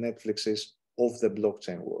Airbnbs and Netflixes of the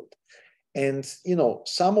blockchain world. And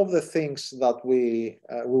some of the things that we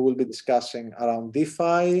will be discussing around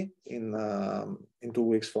DeFi in 2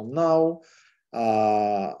 weeks from now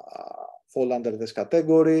fall under this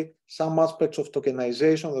category. Some aspects of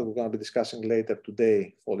tokenization that we're going to be discussing later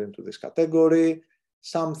today fall into this category.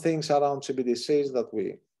 Some things around CBDCs that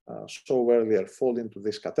we saw earlier fall into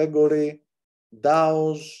this category.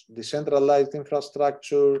 DAOs, decentralized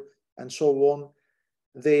infrastructure, and so on.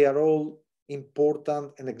 They are all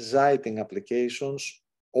important and exciting applications.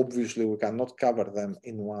 Obviously, we cannot cover them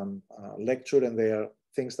in one lecture, and they are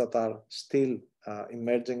things that are still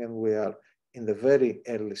emerging, and we are in the very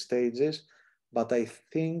early stages. But I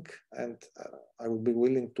think, and I would be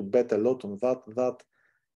willing to bet a lot on that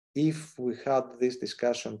if we had this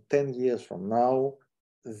discussion 10 years from now,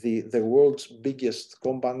 the world's biggest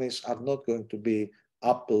companies are not going to be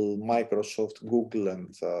Apple, Microsoft, Google,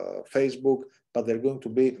 and Facebook, but they're going to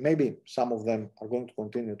be, maybe some of them are going to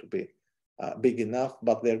continue to be big enough,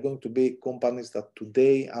 but they're going to be companies that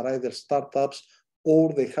today are either startups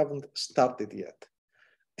or they haven't started yet.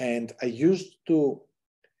 And I used to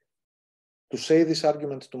say this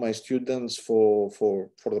argument to my students for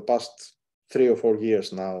the past 3 or 4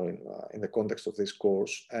 years now in the context of this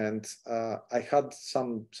course, and I had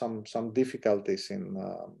some difficulties in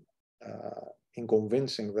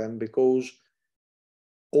convincing them, because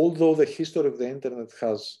although the history of the internet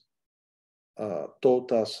has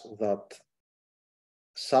taught us that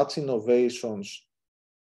such innovations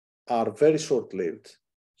are very short-lived,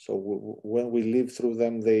 so when we live through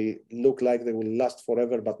them, they look like they will last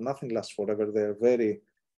forever, but nothing lasts forever. They're very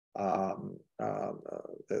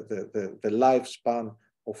the lifespan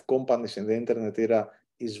of companies in the internet era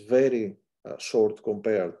is very short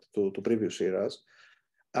compared to previous eras.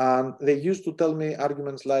 And they used to tell me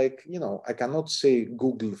arguments like, I cannot see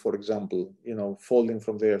Google, for example, falling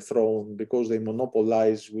from their throne because they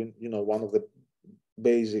monopolize, one of the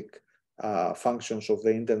basic functions of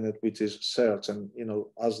the internet, which is search. And,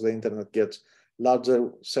 as the internet gets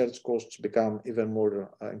larger, search costs become even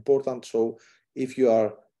more important. So if you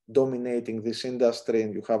are dominating this industry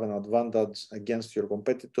and you have an advantage against your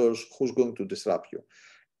competitors, who's going to disrupt you?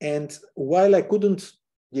 And while I couldn't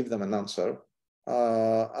give them an answer,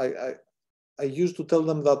 I used to tell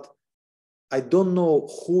them that I don't know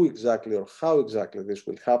who exactly or how exactly this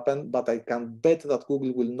will happen, but I can bet that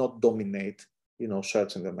Google will not dominate,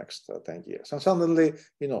 search in the next 10 years. And suddenly,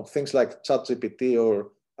 things like ChatGPT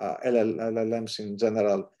or LLMs in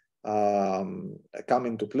general come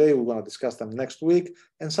into play. We're going to discuss them next week.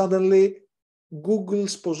 And suddenly,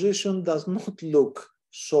 Google's position does not look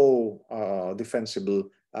so defensible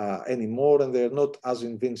anymore, and they're not as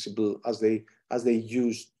invincible as they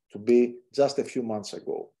used to be just a few months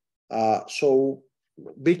ago. So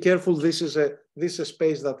be careful. This is a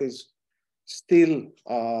space that is still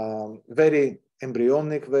very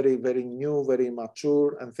embryonic, very, very new, very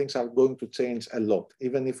mature, and things are going to change a lot.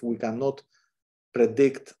 Even if we cannot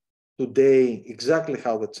predict today exactly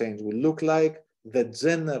how the change will look like, the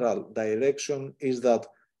general direction is that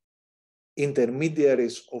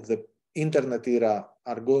intermediaries of the internet era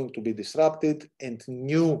are going to be disrupted, and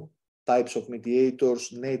new types of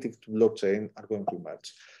mediators native to blockchain are going to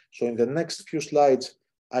emerge. So in the next few slides,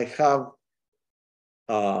 I have,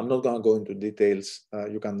 I'm not going to go into details,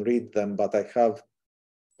 you can read them, but I have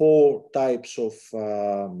 4 types of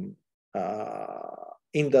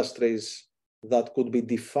industries that could be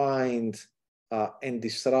defined and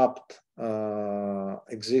disrupt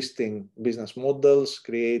existing business models,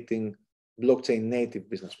 creating blockchain native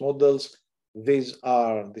business models. These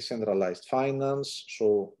are decentralized finance,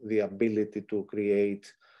 so the ability to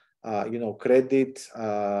create credit,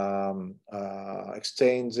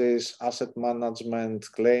 exchanges, asset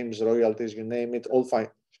management, claims, royalties, you name it,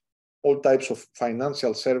 all types of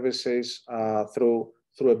financial services through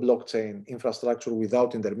a blockchain infrastructure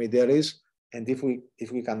without intermediaries. And if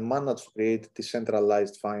we can manage to create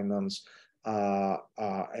decentralized finance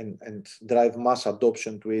and drive mass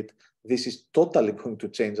adoption to it, this is totally going to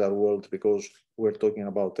change our world, because we're talking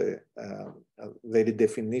about the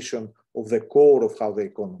redefinition of the core of how the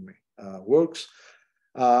economy works.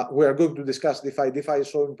 We are going to discuss DeFi. DeFi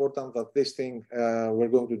is so important that this thing, we're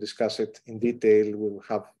going to discuss it in detail. We will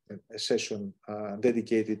have a session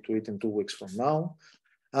dedicated to it in 2 weeks from now.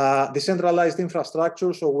 Decentralized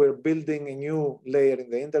infrastructure. So we're building a new layer in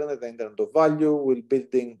the internet of value. We're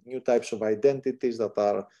building new types of identities that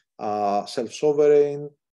are self-sovereign,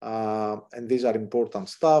 and these are important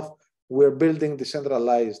stuff. We're building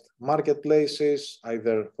decentralized marketplaces,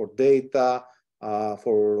 either for data,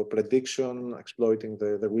 for prediction, exploiting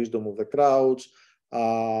the wisdom of the crowds,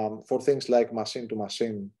 for things like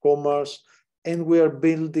machine-to-machine commerce. And we are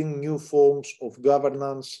building new forms of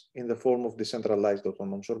governance in the form of decentralized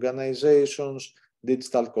autonomous organizations,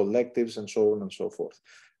 digital collectives, and so on and so forth.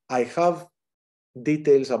 I have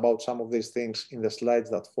details about some of these things in the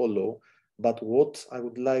slides that follow, but what I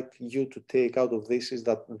would like you to take out of this is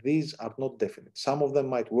that these are not definite. Some of them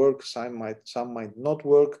might work, some might not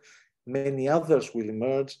work, many others will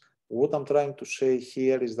emerge. What I'm trying to say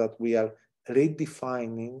here is that we are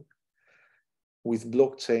redefining with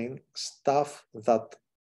blockchain stuff that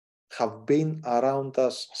have been around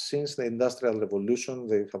us since the Industrial Revolution.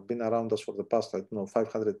 They have been around us for the past,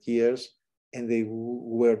 500 years, and they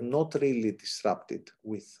were not really disrupted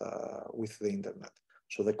with the internet.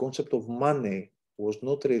 So the concept of money was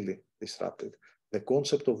not really disrupted. The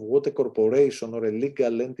concept of what a corporation or a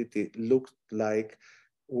legal entity looked like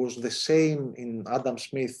was the same in Adam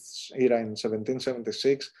Smith's era in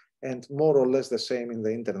 1776, and more or less the same in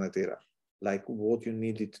the internet era, like what you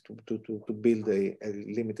needed to build a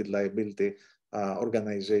limited liability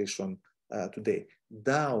organization today.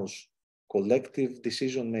 DAOs, collective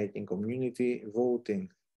decision-making, community voting,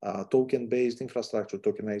 token-based infrastructure,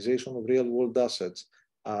 tokenization of real-world assets,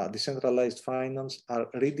 decentralized finance are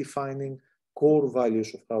redefining core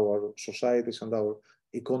values of how our societies and our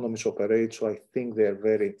economies operate. So I think they're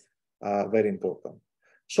very, very important.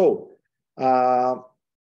 So,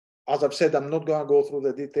 as I've said, I'm not going to go through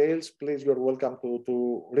the details. Please, you're welcome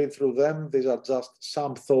to read through them. These are just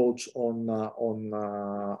some thoughts on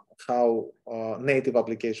how native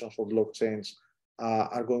applications for blockchains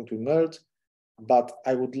are going to emerge. But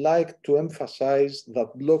I would like to emphasize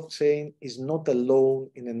that blockchain is not alone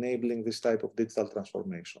in enabling this type of digital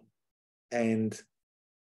transformation. And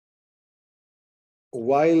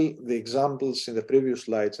while the examples in the previous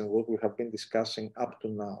slides and what we have been discussing up to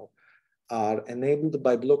now are enabled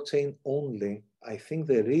by blockchain only, I think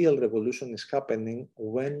the real revolution is happening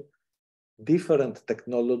when different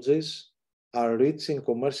technologies are reaching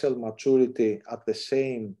commercial maturity at the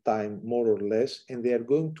same time, more or less, and they are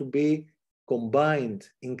going to be combined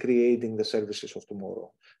in creating the services of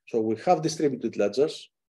tomorrow. So we have distributed ledgers,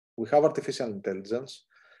 we have artificial intelligence,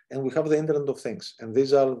 and we have the Internet of Things. And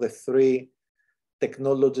these are the three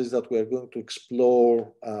technologies that we are going to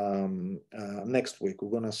explore next week.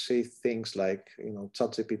 We're going to see things like,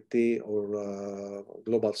 ChatGPT or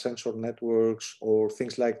global sensor networks, or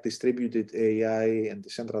things like distributed AI and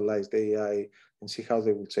decentralized AI, and see how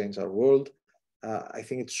they will change our world. I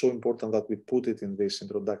think it's so important that we put it in this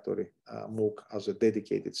introductory MOOC as a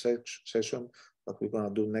dedicated session that we're going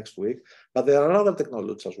to do next week. But there are other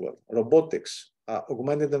technologies as well: robotics,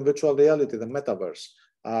 augmented and virtual reality, the metaverse,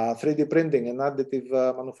 3D printing and additive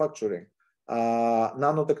manufacturing,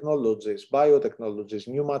 nanotechnologies, biotechnologies,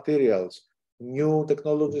 new materials, new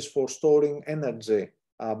technologies for storing energy,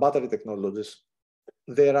 battery technologies.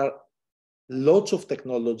 There are lots of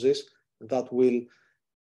technologies that will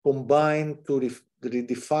combine to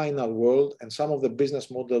redefine our world, and some of the business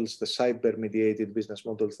models, the cyber-mediated business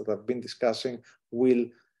models that I've been discussing, will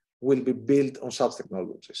be built on such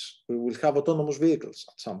technologies. We will have autonomous vehicles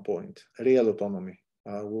at some point, real autonomy.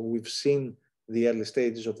 We've seen the early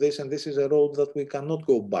stages of this, and this is a road that we cannot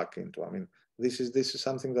go back into. I mean, this is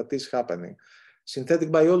something that is happening. Synthetic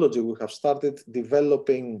biology, we have started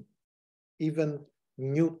developing even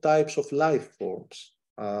new types of life forms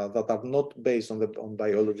that are not based on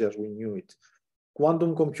biology as we knew it.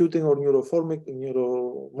 Quantum computing or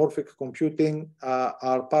neuromorphic computing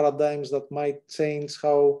are paradigms that might change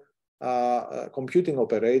how computing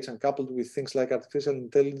operates, and coupled with things like artificial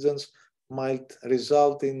intelligence, might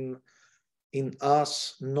result in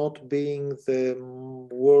us not being the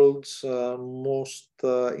world's most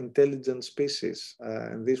intelligent species.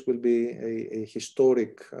 And this will be a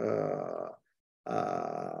historic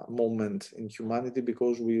moment in humanity,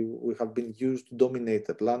 because we have been used to dominate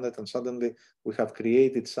the planet, and suddenly we have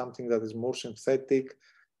created something that is more synthetic,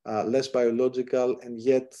 less biological, and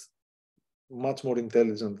yet much more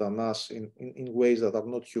intelligent than us in ways that are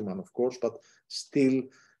not human, of course, but still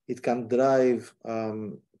it can drive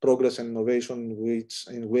progress and innovation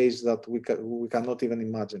in ways that we cannot even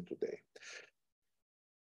imagine today.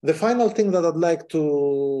 The final thing that I'd like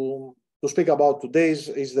to speak about today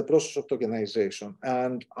is the process of tokenization.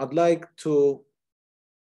 And I'd like to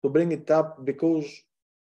bring it up because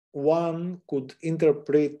one could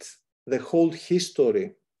interpret the whole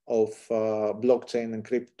history of blockchain and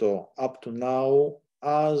crypto up to now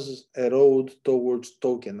as a road towards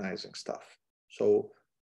tokenizing stuff. So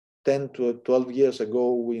 10 to 12 years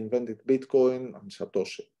ago, we invented Bitcoin, and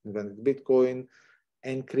Satoshi invented Bitcoin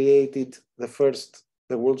and created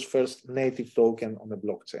the world's first native token on a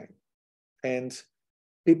blockchain. And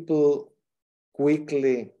people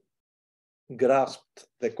quickly grasped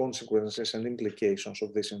the consequences and implications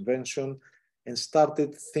of this invention and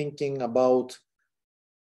started thinking about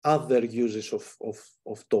other uses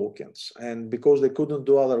of tokens. And because they couldn't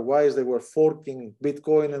do otherwise, they were forking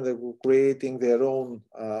Bitcoin and they were creating their own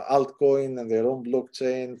altcoin and their own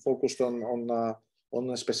blockchain focused on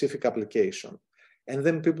a specific application. And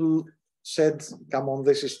then people said, come on,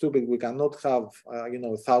 this is stupid. We cannot have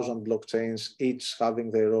 1,000 blockchains, each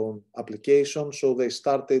having their own application. So they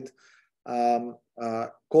started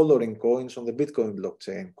coloring coins on the Bitcoin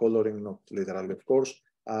blockchain, coloring not literally, of course,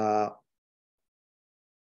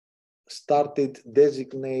 started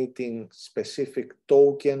designating specific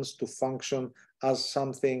tokens to function as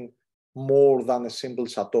something more than a simple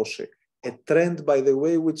Satoshi. A trend, by the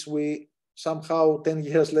way, which we somehow 10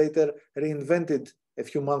 years later reinvented a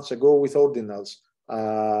few months ago with ordinals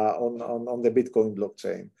on the Bitcoin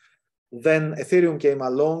blockchain. Then Ethereum came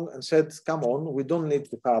along and said, come on, we don't need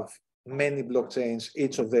to have many blockchains,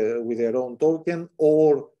 each with their own token,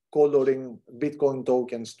 or coloring Bitcoin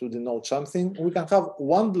tokens to denote something. We can have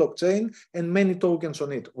one blockchain and many tokens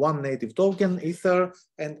on it, one native token, Ether,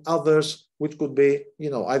 and others which could be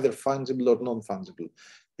either fungible or non-fungible.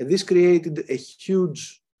 And this created a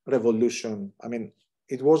huge revolution. I mean,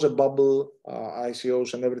 it was a bubble,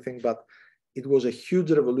 ICOs and everything, but it was a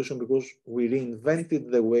huge revolution because we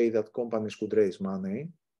reinvented the way that companies could raise money.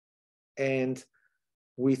 And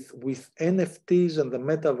with NFTs and the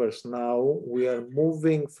metaverse now, we are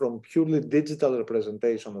moving from purely digital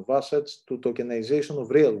representation of assets to tokenization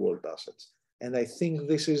of real world assets. And I think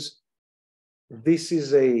this is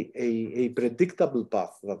a predictable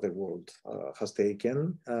path that the world has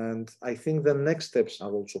taken. And I think the next steps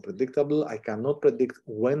are also predictable. I cannot predict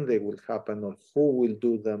when they will happen or who will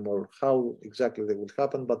do them or how exactly they will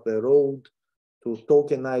happen, but the road to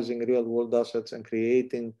tokenizing real world assets and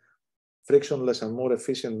creating frictionless and more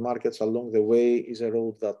efficient markets along the way is a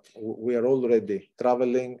road that we are already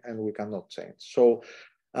traveling and we cannot change. So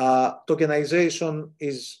tokenization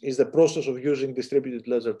is the process of using distributed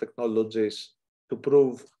ledger technologies to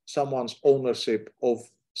prove someone's ownership of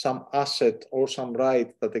some asset or some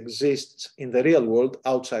right that exists in the real world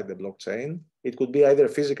outside the blockchain. It could be either a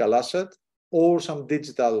physical asset or some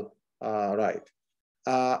digital right.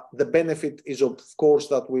 The benefit is, of course,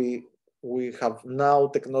 that we have now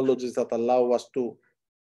technologies that allow us to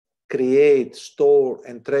create, store,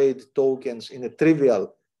 and trade tokens in a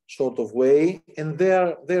trivial sort of way, and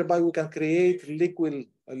thereby we can create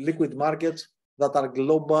liquid markets that are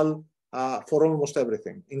global for almost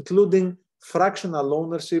everything, including fractional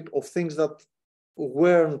ownership of things that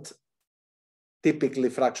weren't typically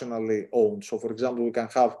fractionally owned. So, for example, we can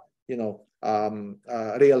have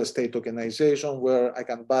real estate tokenization where I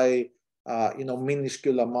can buy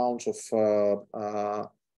minuscule amounts of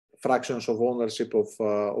fractions of ownership of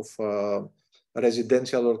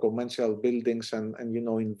residential or commercial buildings and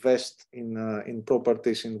invest in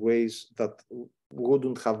properties in ways that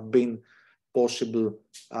wouldn't have been possible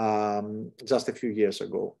just a few years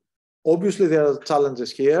ago. Obviously, there are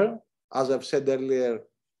challenges here. As I've said earlier,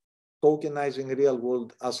 tokenizing real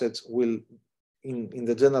world assets will, in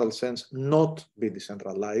the general sense, not be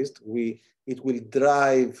decentralized. It will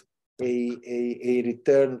drive a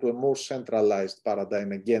return to a more centralized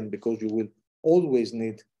paradigm again, because you will always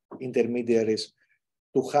need intermediaries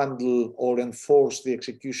to handle or enforce the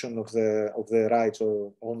execution of the rights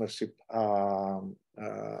or ownership of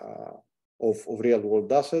real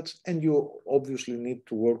world assets. And you obviously need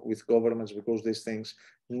to work with governments because these things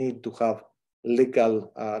need to have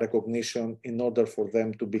legal recognition in order for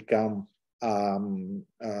them to become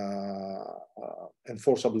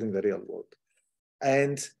enforceable in the real world.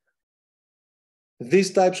 And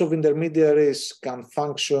these types of intermediaries can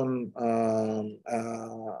function,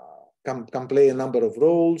 can play a number of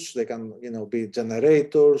roles. They can, be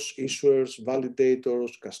generators, issuers,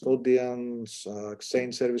 validators, custodians,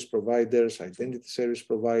 exchange service providers, identity service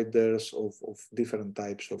providers of different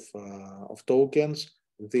types of tokens.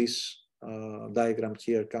 This diagram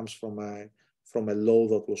here comes from a law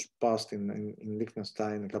that was passed in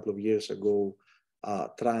Liechtenstein a couple of years ago,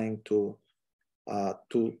 trying to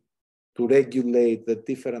to regulate the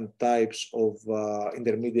different types of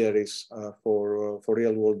intermediaries for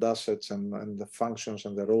real-world assets and the functions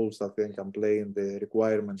and the roles that they can play and the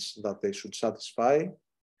requirements that they should satisfy.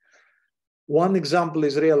 One example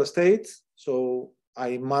is real estate. So I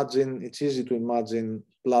imagine it's easy to imagine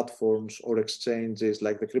platforms or exchanges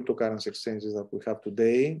like the cryptocurrency exchanges that we have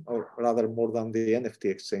today, or rather more than the NFT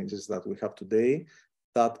exchanges that we have today,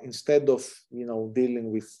 that instead of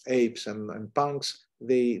dealing with apes and punks,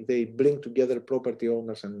 they bring together property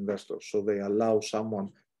owners and investors. So they allow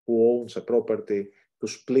someone who owns a property to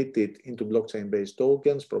split it into blockchain-based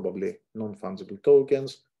tokens, probably non-fungible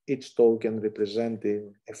tokens, each token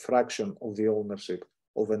representing a fraction of the ownership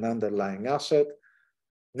of an underlying asset.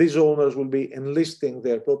 These owners will be enlisting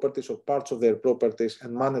their properties or parts of their properties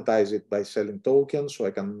and monetize it by selling tokens. So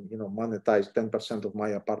I can monetize 10% of my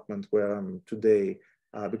apartment where I'm today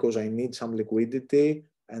because I need some liquidity.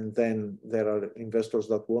 And then there are investors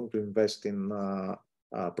that want to invest in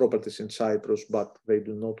properties in Cyprus, but they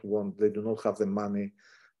do not have the money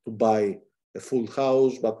to buy a full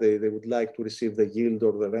house, but they would like to receive the yield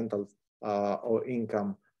or the rental or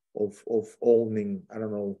income of owning, I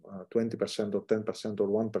don't know, 20% or 10% or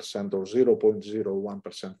 1% or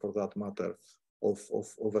 0.01% for that matter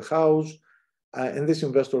of a house. And these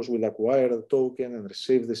investors will acquire the token and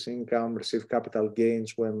receive this income, receive capital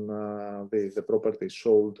gains when the property is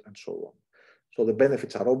sold and so on. So the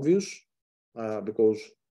benefits are obvious because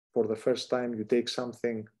for the first time you take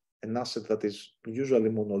something, an asset that is usually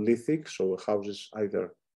monolithic, so a house is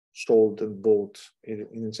either sold and bought in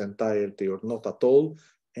its entirety or not at all,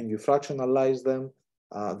 and you fractionalize them.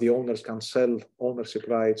 The owners can sell ownership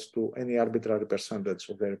rights to any arbitrary percentage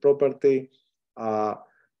of their property.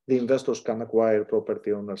 The investors can acquire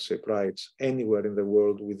property ownership rights anywhere in the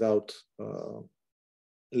world without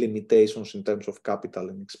limitations in terms of capital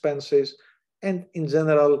and expenses. And in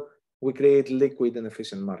general, we create liquid and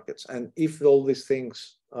efficient markets. And if all these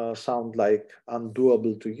things sound like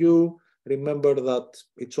undoable to you, remember that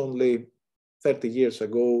it's only 30 years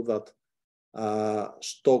ago that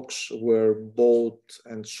stocks were bought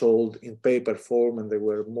and sold in paper form, and they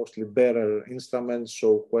were mostly bearer instruments.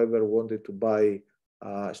 So whoever wanted to buy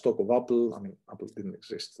a stock of Apple, I mean, Apple didn't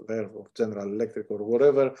exist there, or General Electric or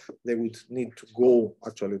whatever, they would need to go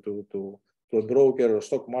actually to a broker or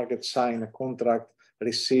stock market, sign a contract,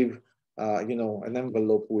 receive an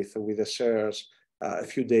envelope with the shares a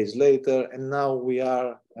few days later. And now we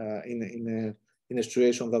are in a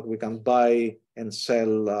situation that we can buy and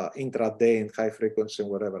sell intraday and high frequency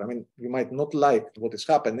and whatever. I mean, you might not like what is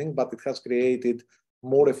happening, but it has created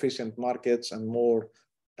more efficient markets and more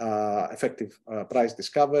effective price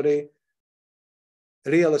discovery.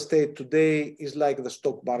 Real estate today is like the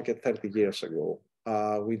stock market 30 years ago.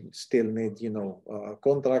 We still need,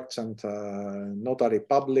 contracts and notary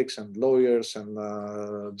publics and lawyers and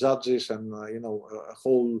judges and, a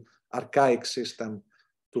whole archaic system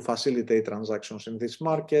to facilitate transactions in this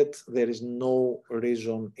market. There is no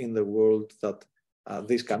reason in the world that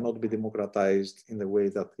this cannot be democratized in the way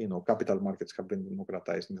that, capital markets have been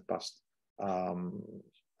democratized in the past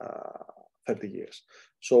 30 years.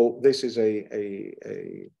 So this is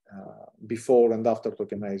a before and after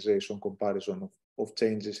tokenization comparison of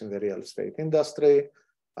changes in the real estate industry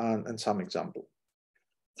and some example.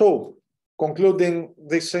 So concluding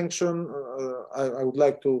this section, I would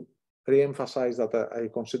like to re-emphasize that I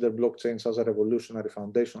consider blockchains as a revolutionary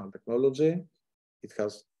foundational technology. It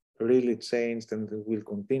has really changed and will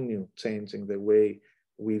continue changing the way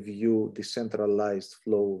we view decentralized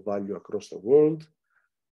flow of value across the world.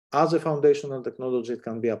 As a foundational technology, it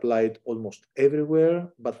can be applied almost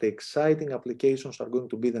everywhere, but the exciting applications are going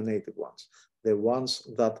to be the native ones, the ones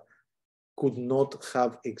that could not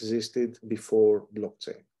have existed before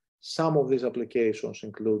blockchain. Some of these applications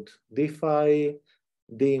include DeFi,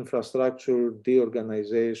 de-infrastructure,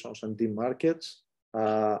 de-organizations, and de-markets.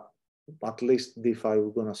 At least DeFi we're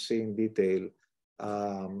going to see in detail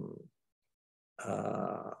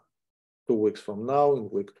 2 weeks from now, in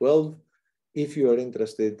week 12. If you are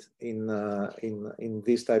interested in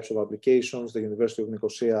these types of applications, the University of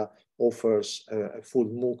Nicosia offers a full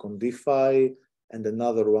MOOC on DeFi and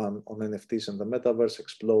another one on NFTs and the metaverse,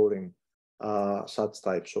 exploring such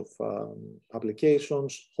types of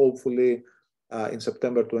applications. Hopefully, in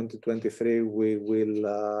September 2023, we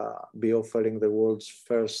will be offering the world's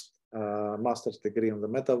first master's degree on the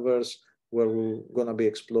metaverse, where we're going to be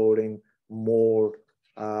exploring more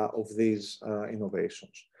of these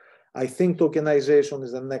innovations. I think tokenization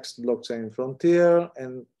is the next blockchain frontier,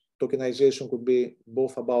 and tokenization could be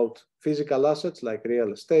both about physical assets like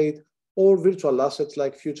real estate or virtual assets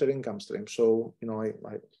like future income streams. So,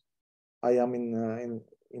 I am in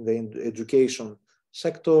the education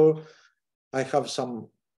sector. I have some,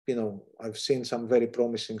 I've seen some very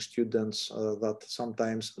promising students that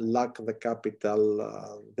sometimes lack the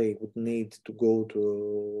capital they would need to go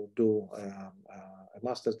to do a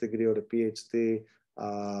master's degree or a PhD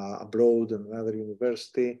abroad in another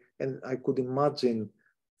university. And I could imagine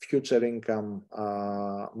future income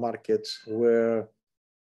markets where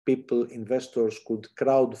people, investors could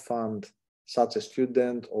crowdfund such a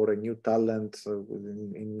student or a new talent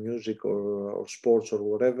in music or sports or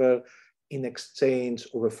whatever, in exchange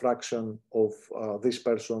of a fraction of this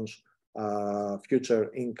person's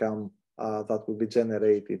future income that will be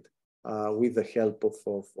generated with the help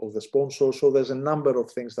of the sponsor. So there's a number of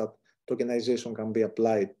things that tokenization can be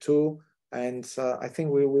applied to. And I think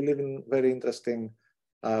we live in a very interesting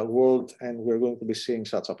world, and we're going to be seeing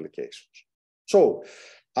such applications. So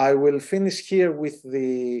I will finish here with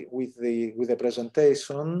the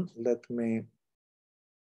presentation. Let me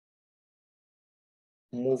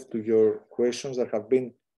move to your questions. There have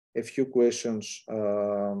been a few questions.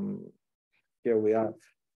 Here we are.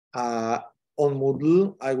 On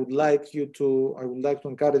Moodle, I would like to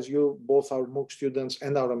encourage you, both our MOOC students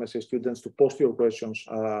and our MSc students, to post your questions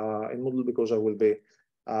in Moodle, because I will be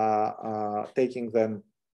taking them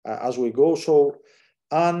as we go. So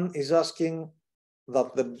Anne is asking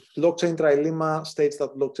that the blockchain trilemma states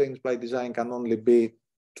that blockchains by design can only be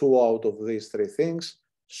 2 out of these 3 things.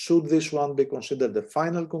 Should this one be considered the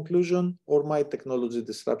final conclusion, or might technology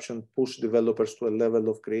disruption push developers to a level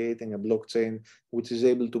of creating a blockchain which is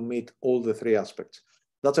able to meet all the 3 aspects?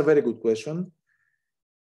 That's a very good question.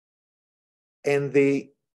 And the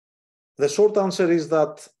short answer is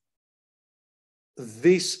that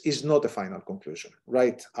this is not a final conclusion,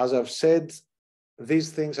 right? As I've said,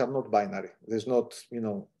 these things are not binary. There's not,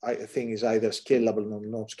 a thing is either scalable or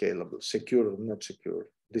not scalable, secure or not secure,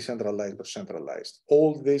 decentralized or centralized.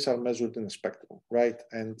 All these are measured in a spectrum, right?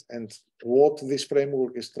 And what this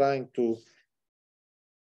framework is trying to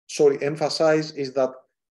emphasize is that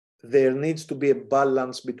there needs to be a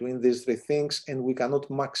balance between these 3 things, and we cannot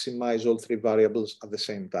maximize all 3 variables at the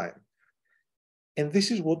same time. And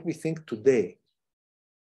this is what we think today.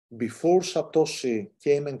 Before Satoshi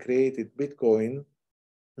came and created Bitcoin,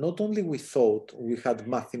 not only we thought we had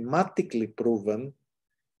mathematically proven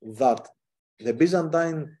that the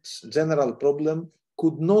Byzantine general problem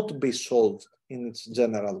could not be solved in its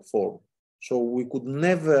general form. So we could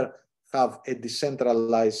never have a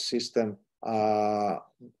decentralized system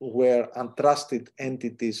where untrusted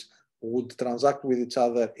entities would transact with each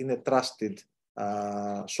other in a trusted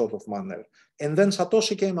sort of manner. And then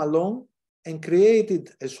Satoshi came along and created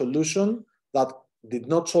a solution that did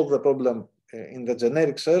not solve the problem in the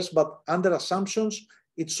generic sense, but under assumptions,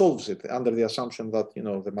 it solves it, under the assumption that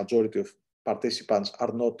the majority of participants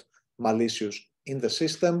are not malicious in the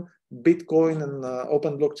system. Bitcoin and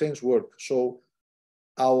open blockchains work. So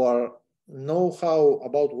our know-how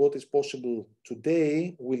about what is possible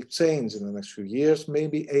today will change in the next few years.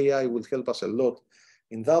 Maybe AI will help us a lot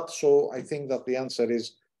in that. So I think that the answer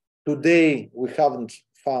is, today we haven't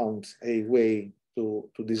found a way to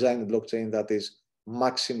design a blockchain that is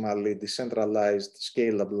maximally decentralized,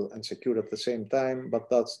 scalable, and secure at the same time. But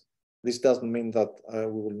this doesn't mean that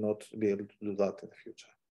we will not be able to do that in the future.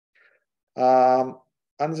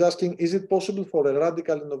 And is asking, is it possible for a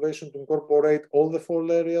radical innovation to incorporate all the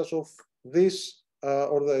 4 areas of this,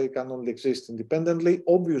 or they can only exist independently?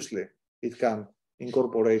 Obviously, it can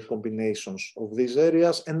incorporate combinations of these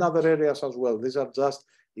areas and other areas as well. These are just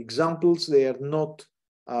examples. They are not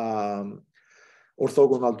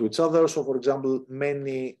orthogonal to each other. So, for example,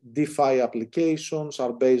 many DeFi applications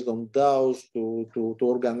are based on DAOs to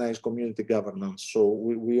organize community governance. So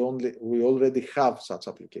we already have such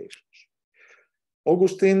applications.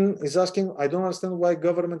 Augustine is asking, I don't understand why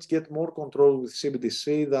governments get more control with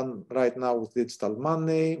CBDC than right now with digital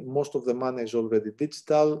money. Most of the money is already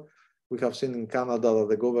digital. We have seen in Canada that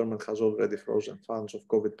the government has already frozen funds of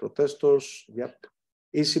COVID protesters. Yep.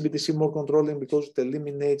 Is CBDC more controlling because it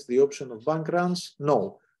eliminates the option of bank runs?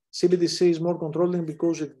 No. CBDC is more controlling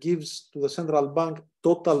because it gives to the central bank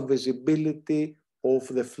total visibility of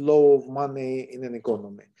the flow of money in an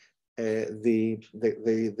economy.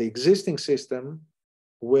 The existing system,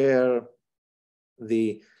 where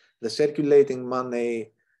the circulating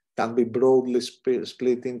money can be broadly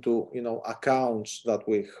split into accounts that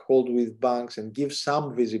we hold with banks and give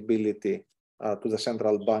some visibility to the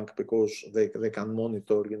central bank, because they can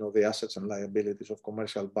monitor the assets and liabilities of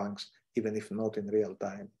commercial banks, even if not in real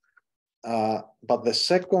time. But the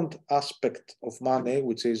second aspect of money,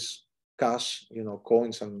 which is cash,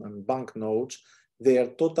 coins and banknotes, they are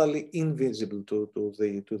totally invisible to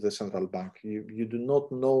the central bank. You do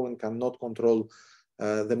not know and cannot control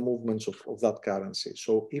the movements of that currency.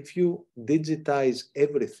 So if you digitize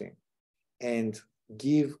everything and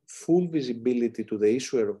give full visibility to the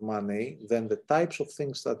issuer of money, then the types of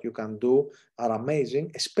things that you can do are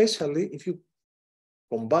amazing, especially if you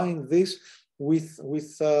combine this with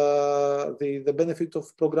the benefit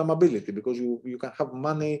of programmability, because you can have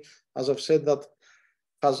money, as I've said, that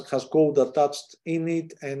has code attached in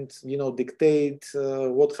it, and dictate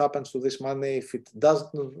what happens to this money if it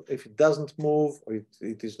doesn't move, or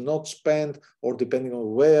it is not spent, or depending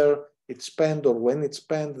on where it's spent or when it's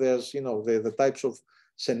spent. There's the types of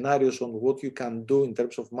scenarios on what you can do in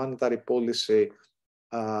terms of monetary policy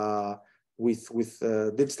with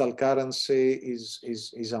digital currency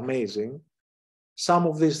is amazing. Some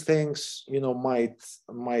of these things,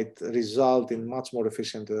 might result in much more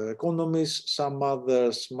efficient economies. Some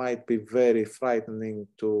others might be very frightening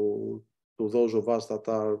to those of us that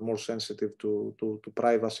are more sensitive to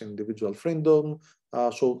privacy and individual freedom.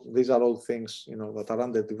 So these are all things, that are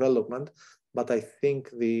under development. But I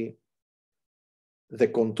think the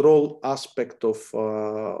control aspect of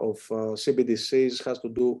CBDCs has to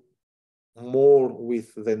do more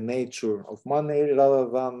with the nature of money rather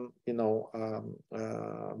than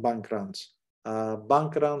bank runs.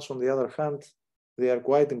 Bank runs, on the other hand, they are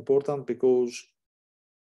quite important, because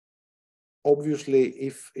obviously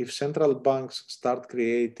if central banks start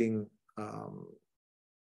creating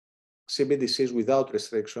CBDCs without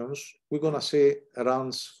restrictions, we're going to see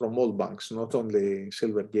runs from all banks, not only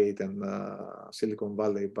Silvergate and Silicon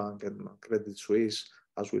Valley Bank and Credit Suisse,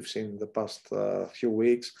 as we've seen in the past few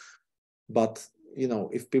weeks. But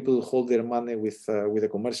if people hold their money with a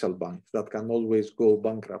commercial bank that can always go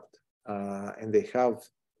bankrupt, and they have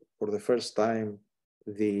for the first time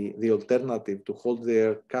the alternative to hold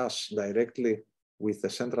their cash directly with the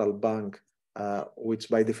central bank, which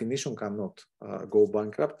by definition cannot go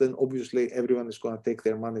bankrupt, then obviously everyone is going to take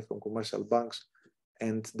their money from commercial banks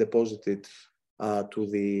and deposit it to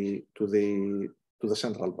the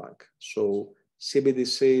central bank. So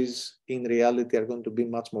CBDCs in reality are going to be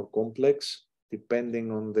much more complex,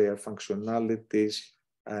 depending on their functionalities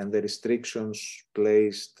and the restrictions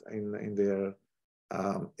placed in their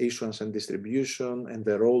issuance and distribution, and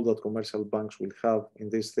the role that commercial banks will have in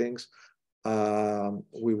these things.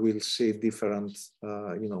 We will see different,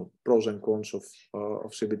 pros and cons of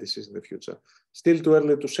CBDCs in the future. Still too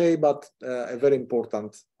early to say, but a very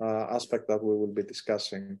important aspect that we will be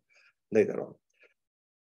discussing later on.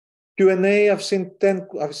 Q&A, I've seen 10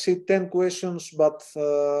 questions, but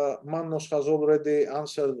Manos has already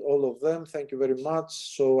answered all of them. Thank you very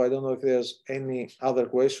much. So I don't know if there's any other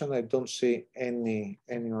question. I don't see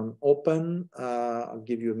anyone open. I'll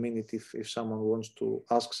give you a minute if someone wants to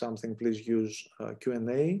ask something. Please use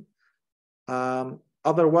Q&A.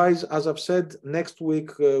 Otherwise, as I've said, next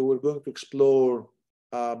week we're going to explore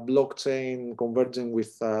blockchain converging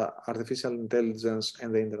with artificial intelligence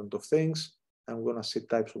and the Internet of Things. And we're going to see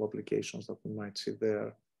types of applications that we might see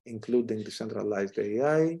there, including decentralized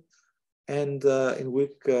AI. And in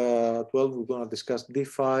week 12, we're going to discuss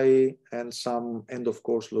DeFi and some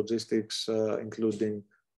end-of-course logistics, including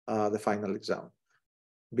the final exam.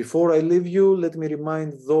 Before I leave you, let me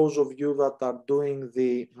remind those of you that are doing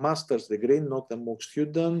the master's degree, not the MOOC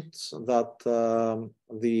students, that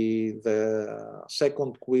the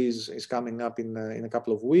second quiz is coming up in a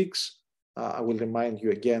couple of weeks. I will remind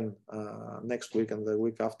you again next week and the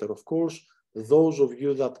week after, of course. Those of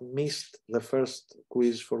you that missed the first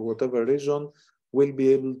quiz for whatever reason will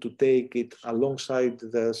be able to take it alongside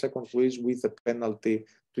the second quiz with a penalty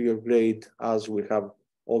to your grade, as we have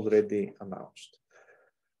already announced.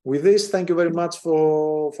 With this, thank you very much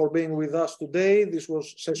for being with us today. This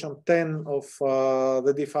was session 10 of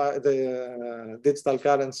the digital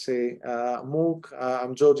currency MOOC.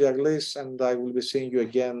 I'm Georgi Aglis, and I will be seeing you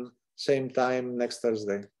again same time next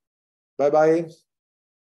Thursday. Bye-bye.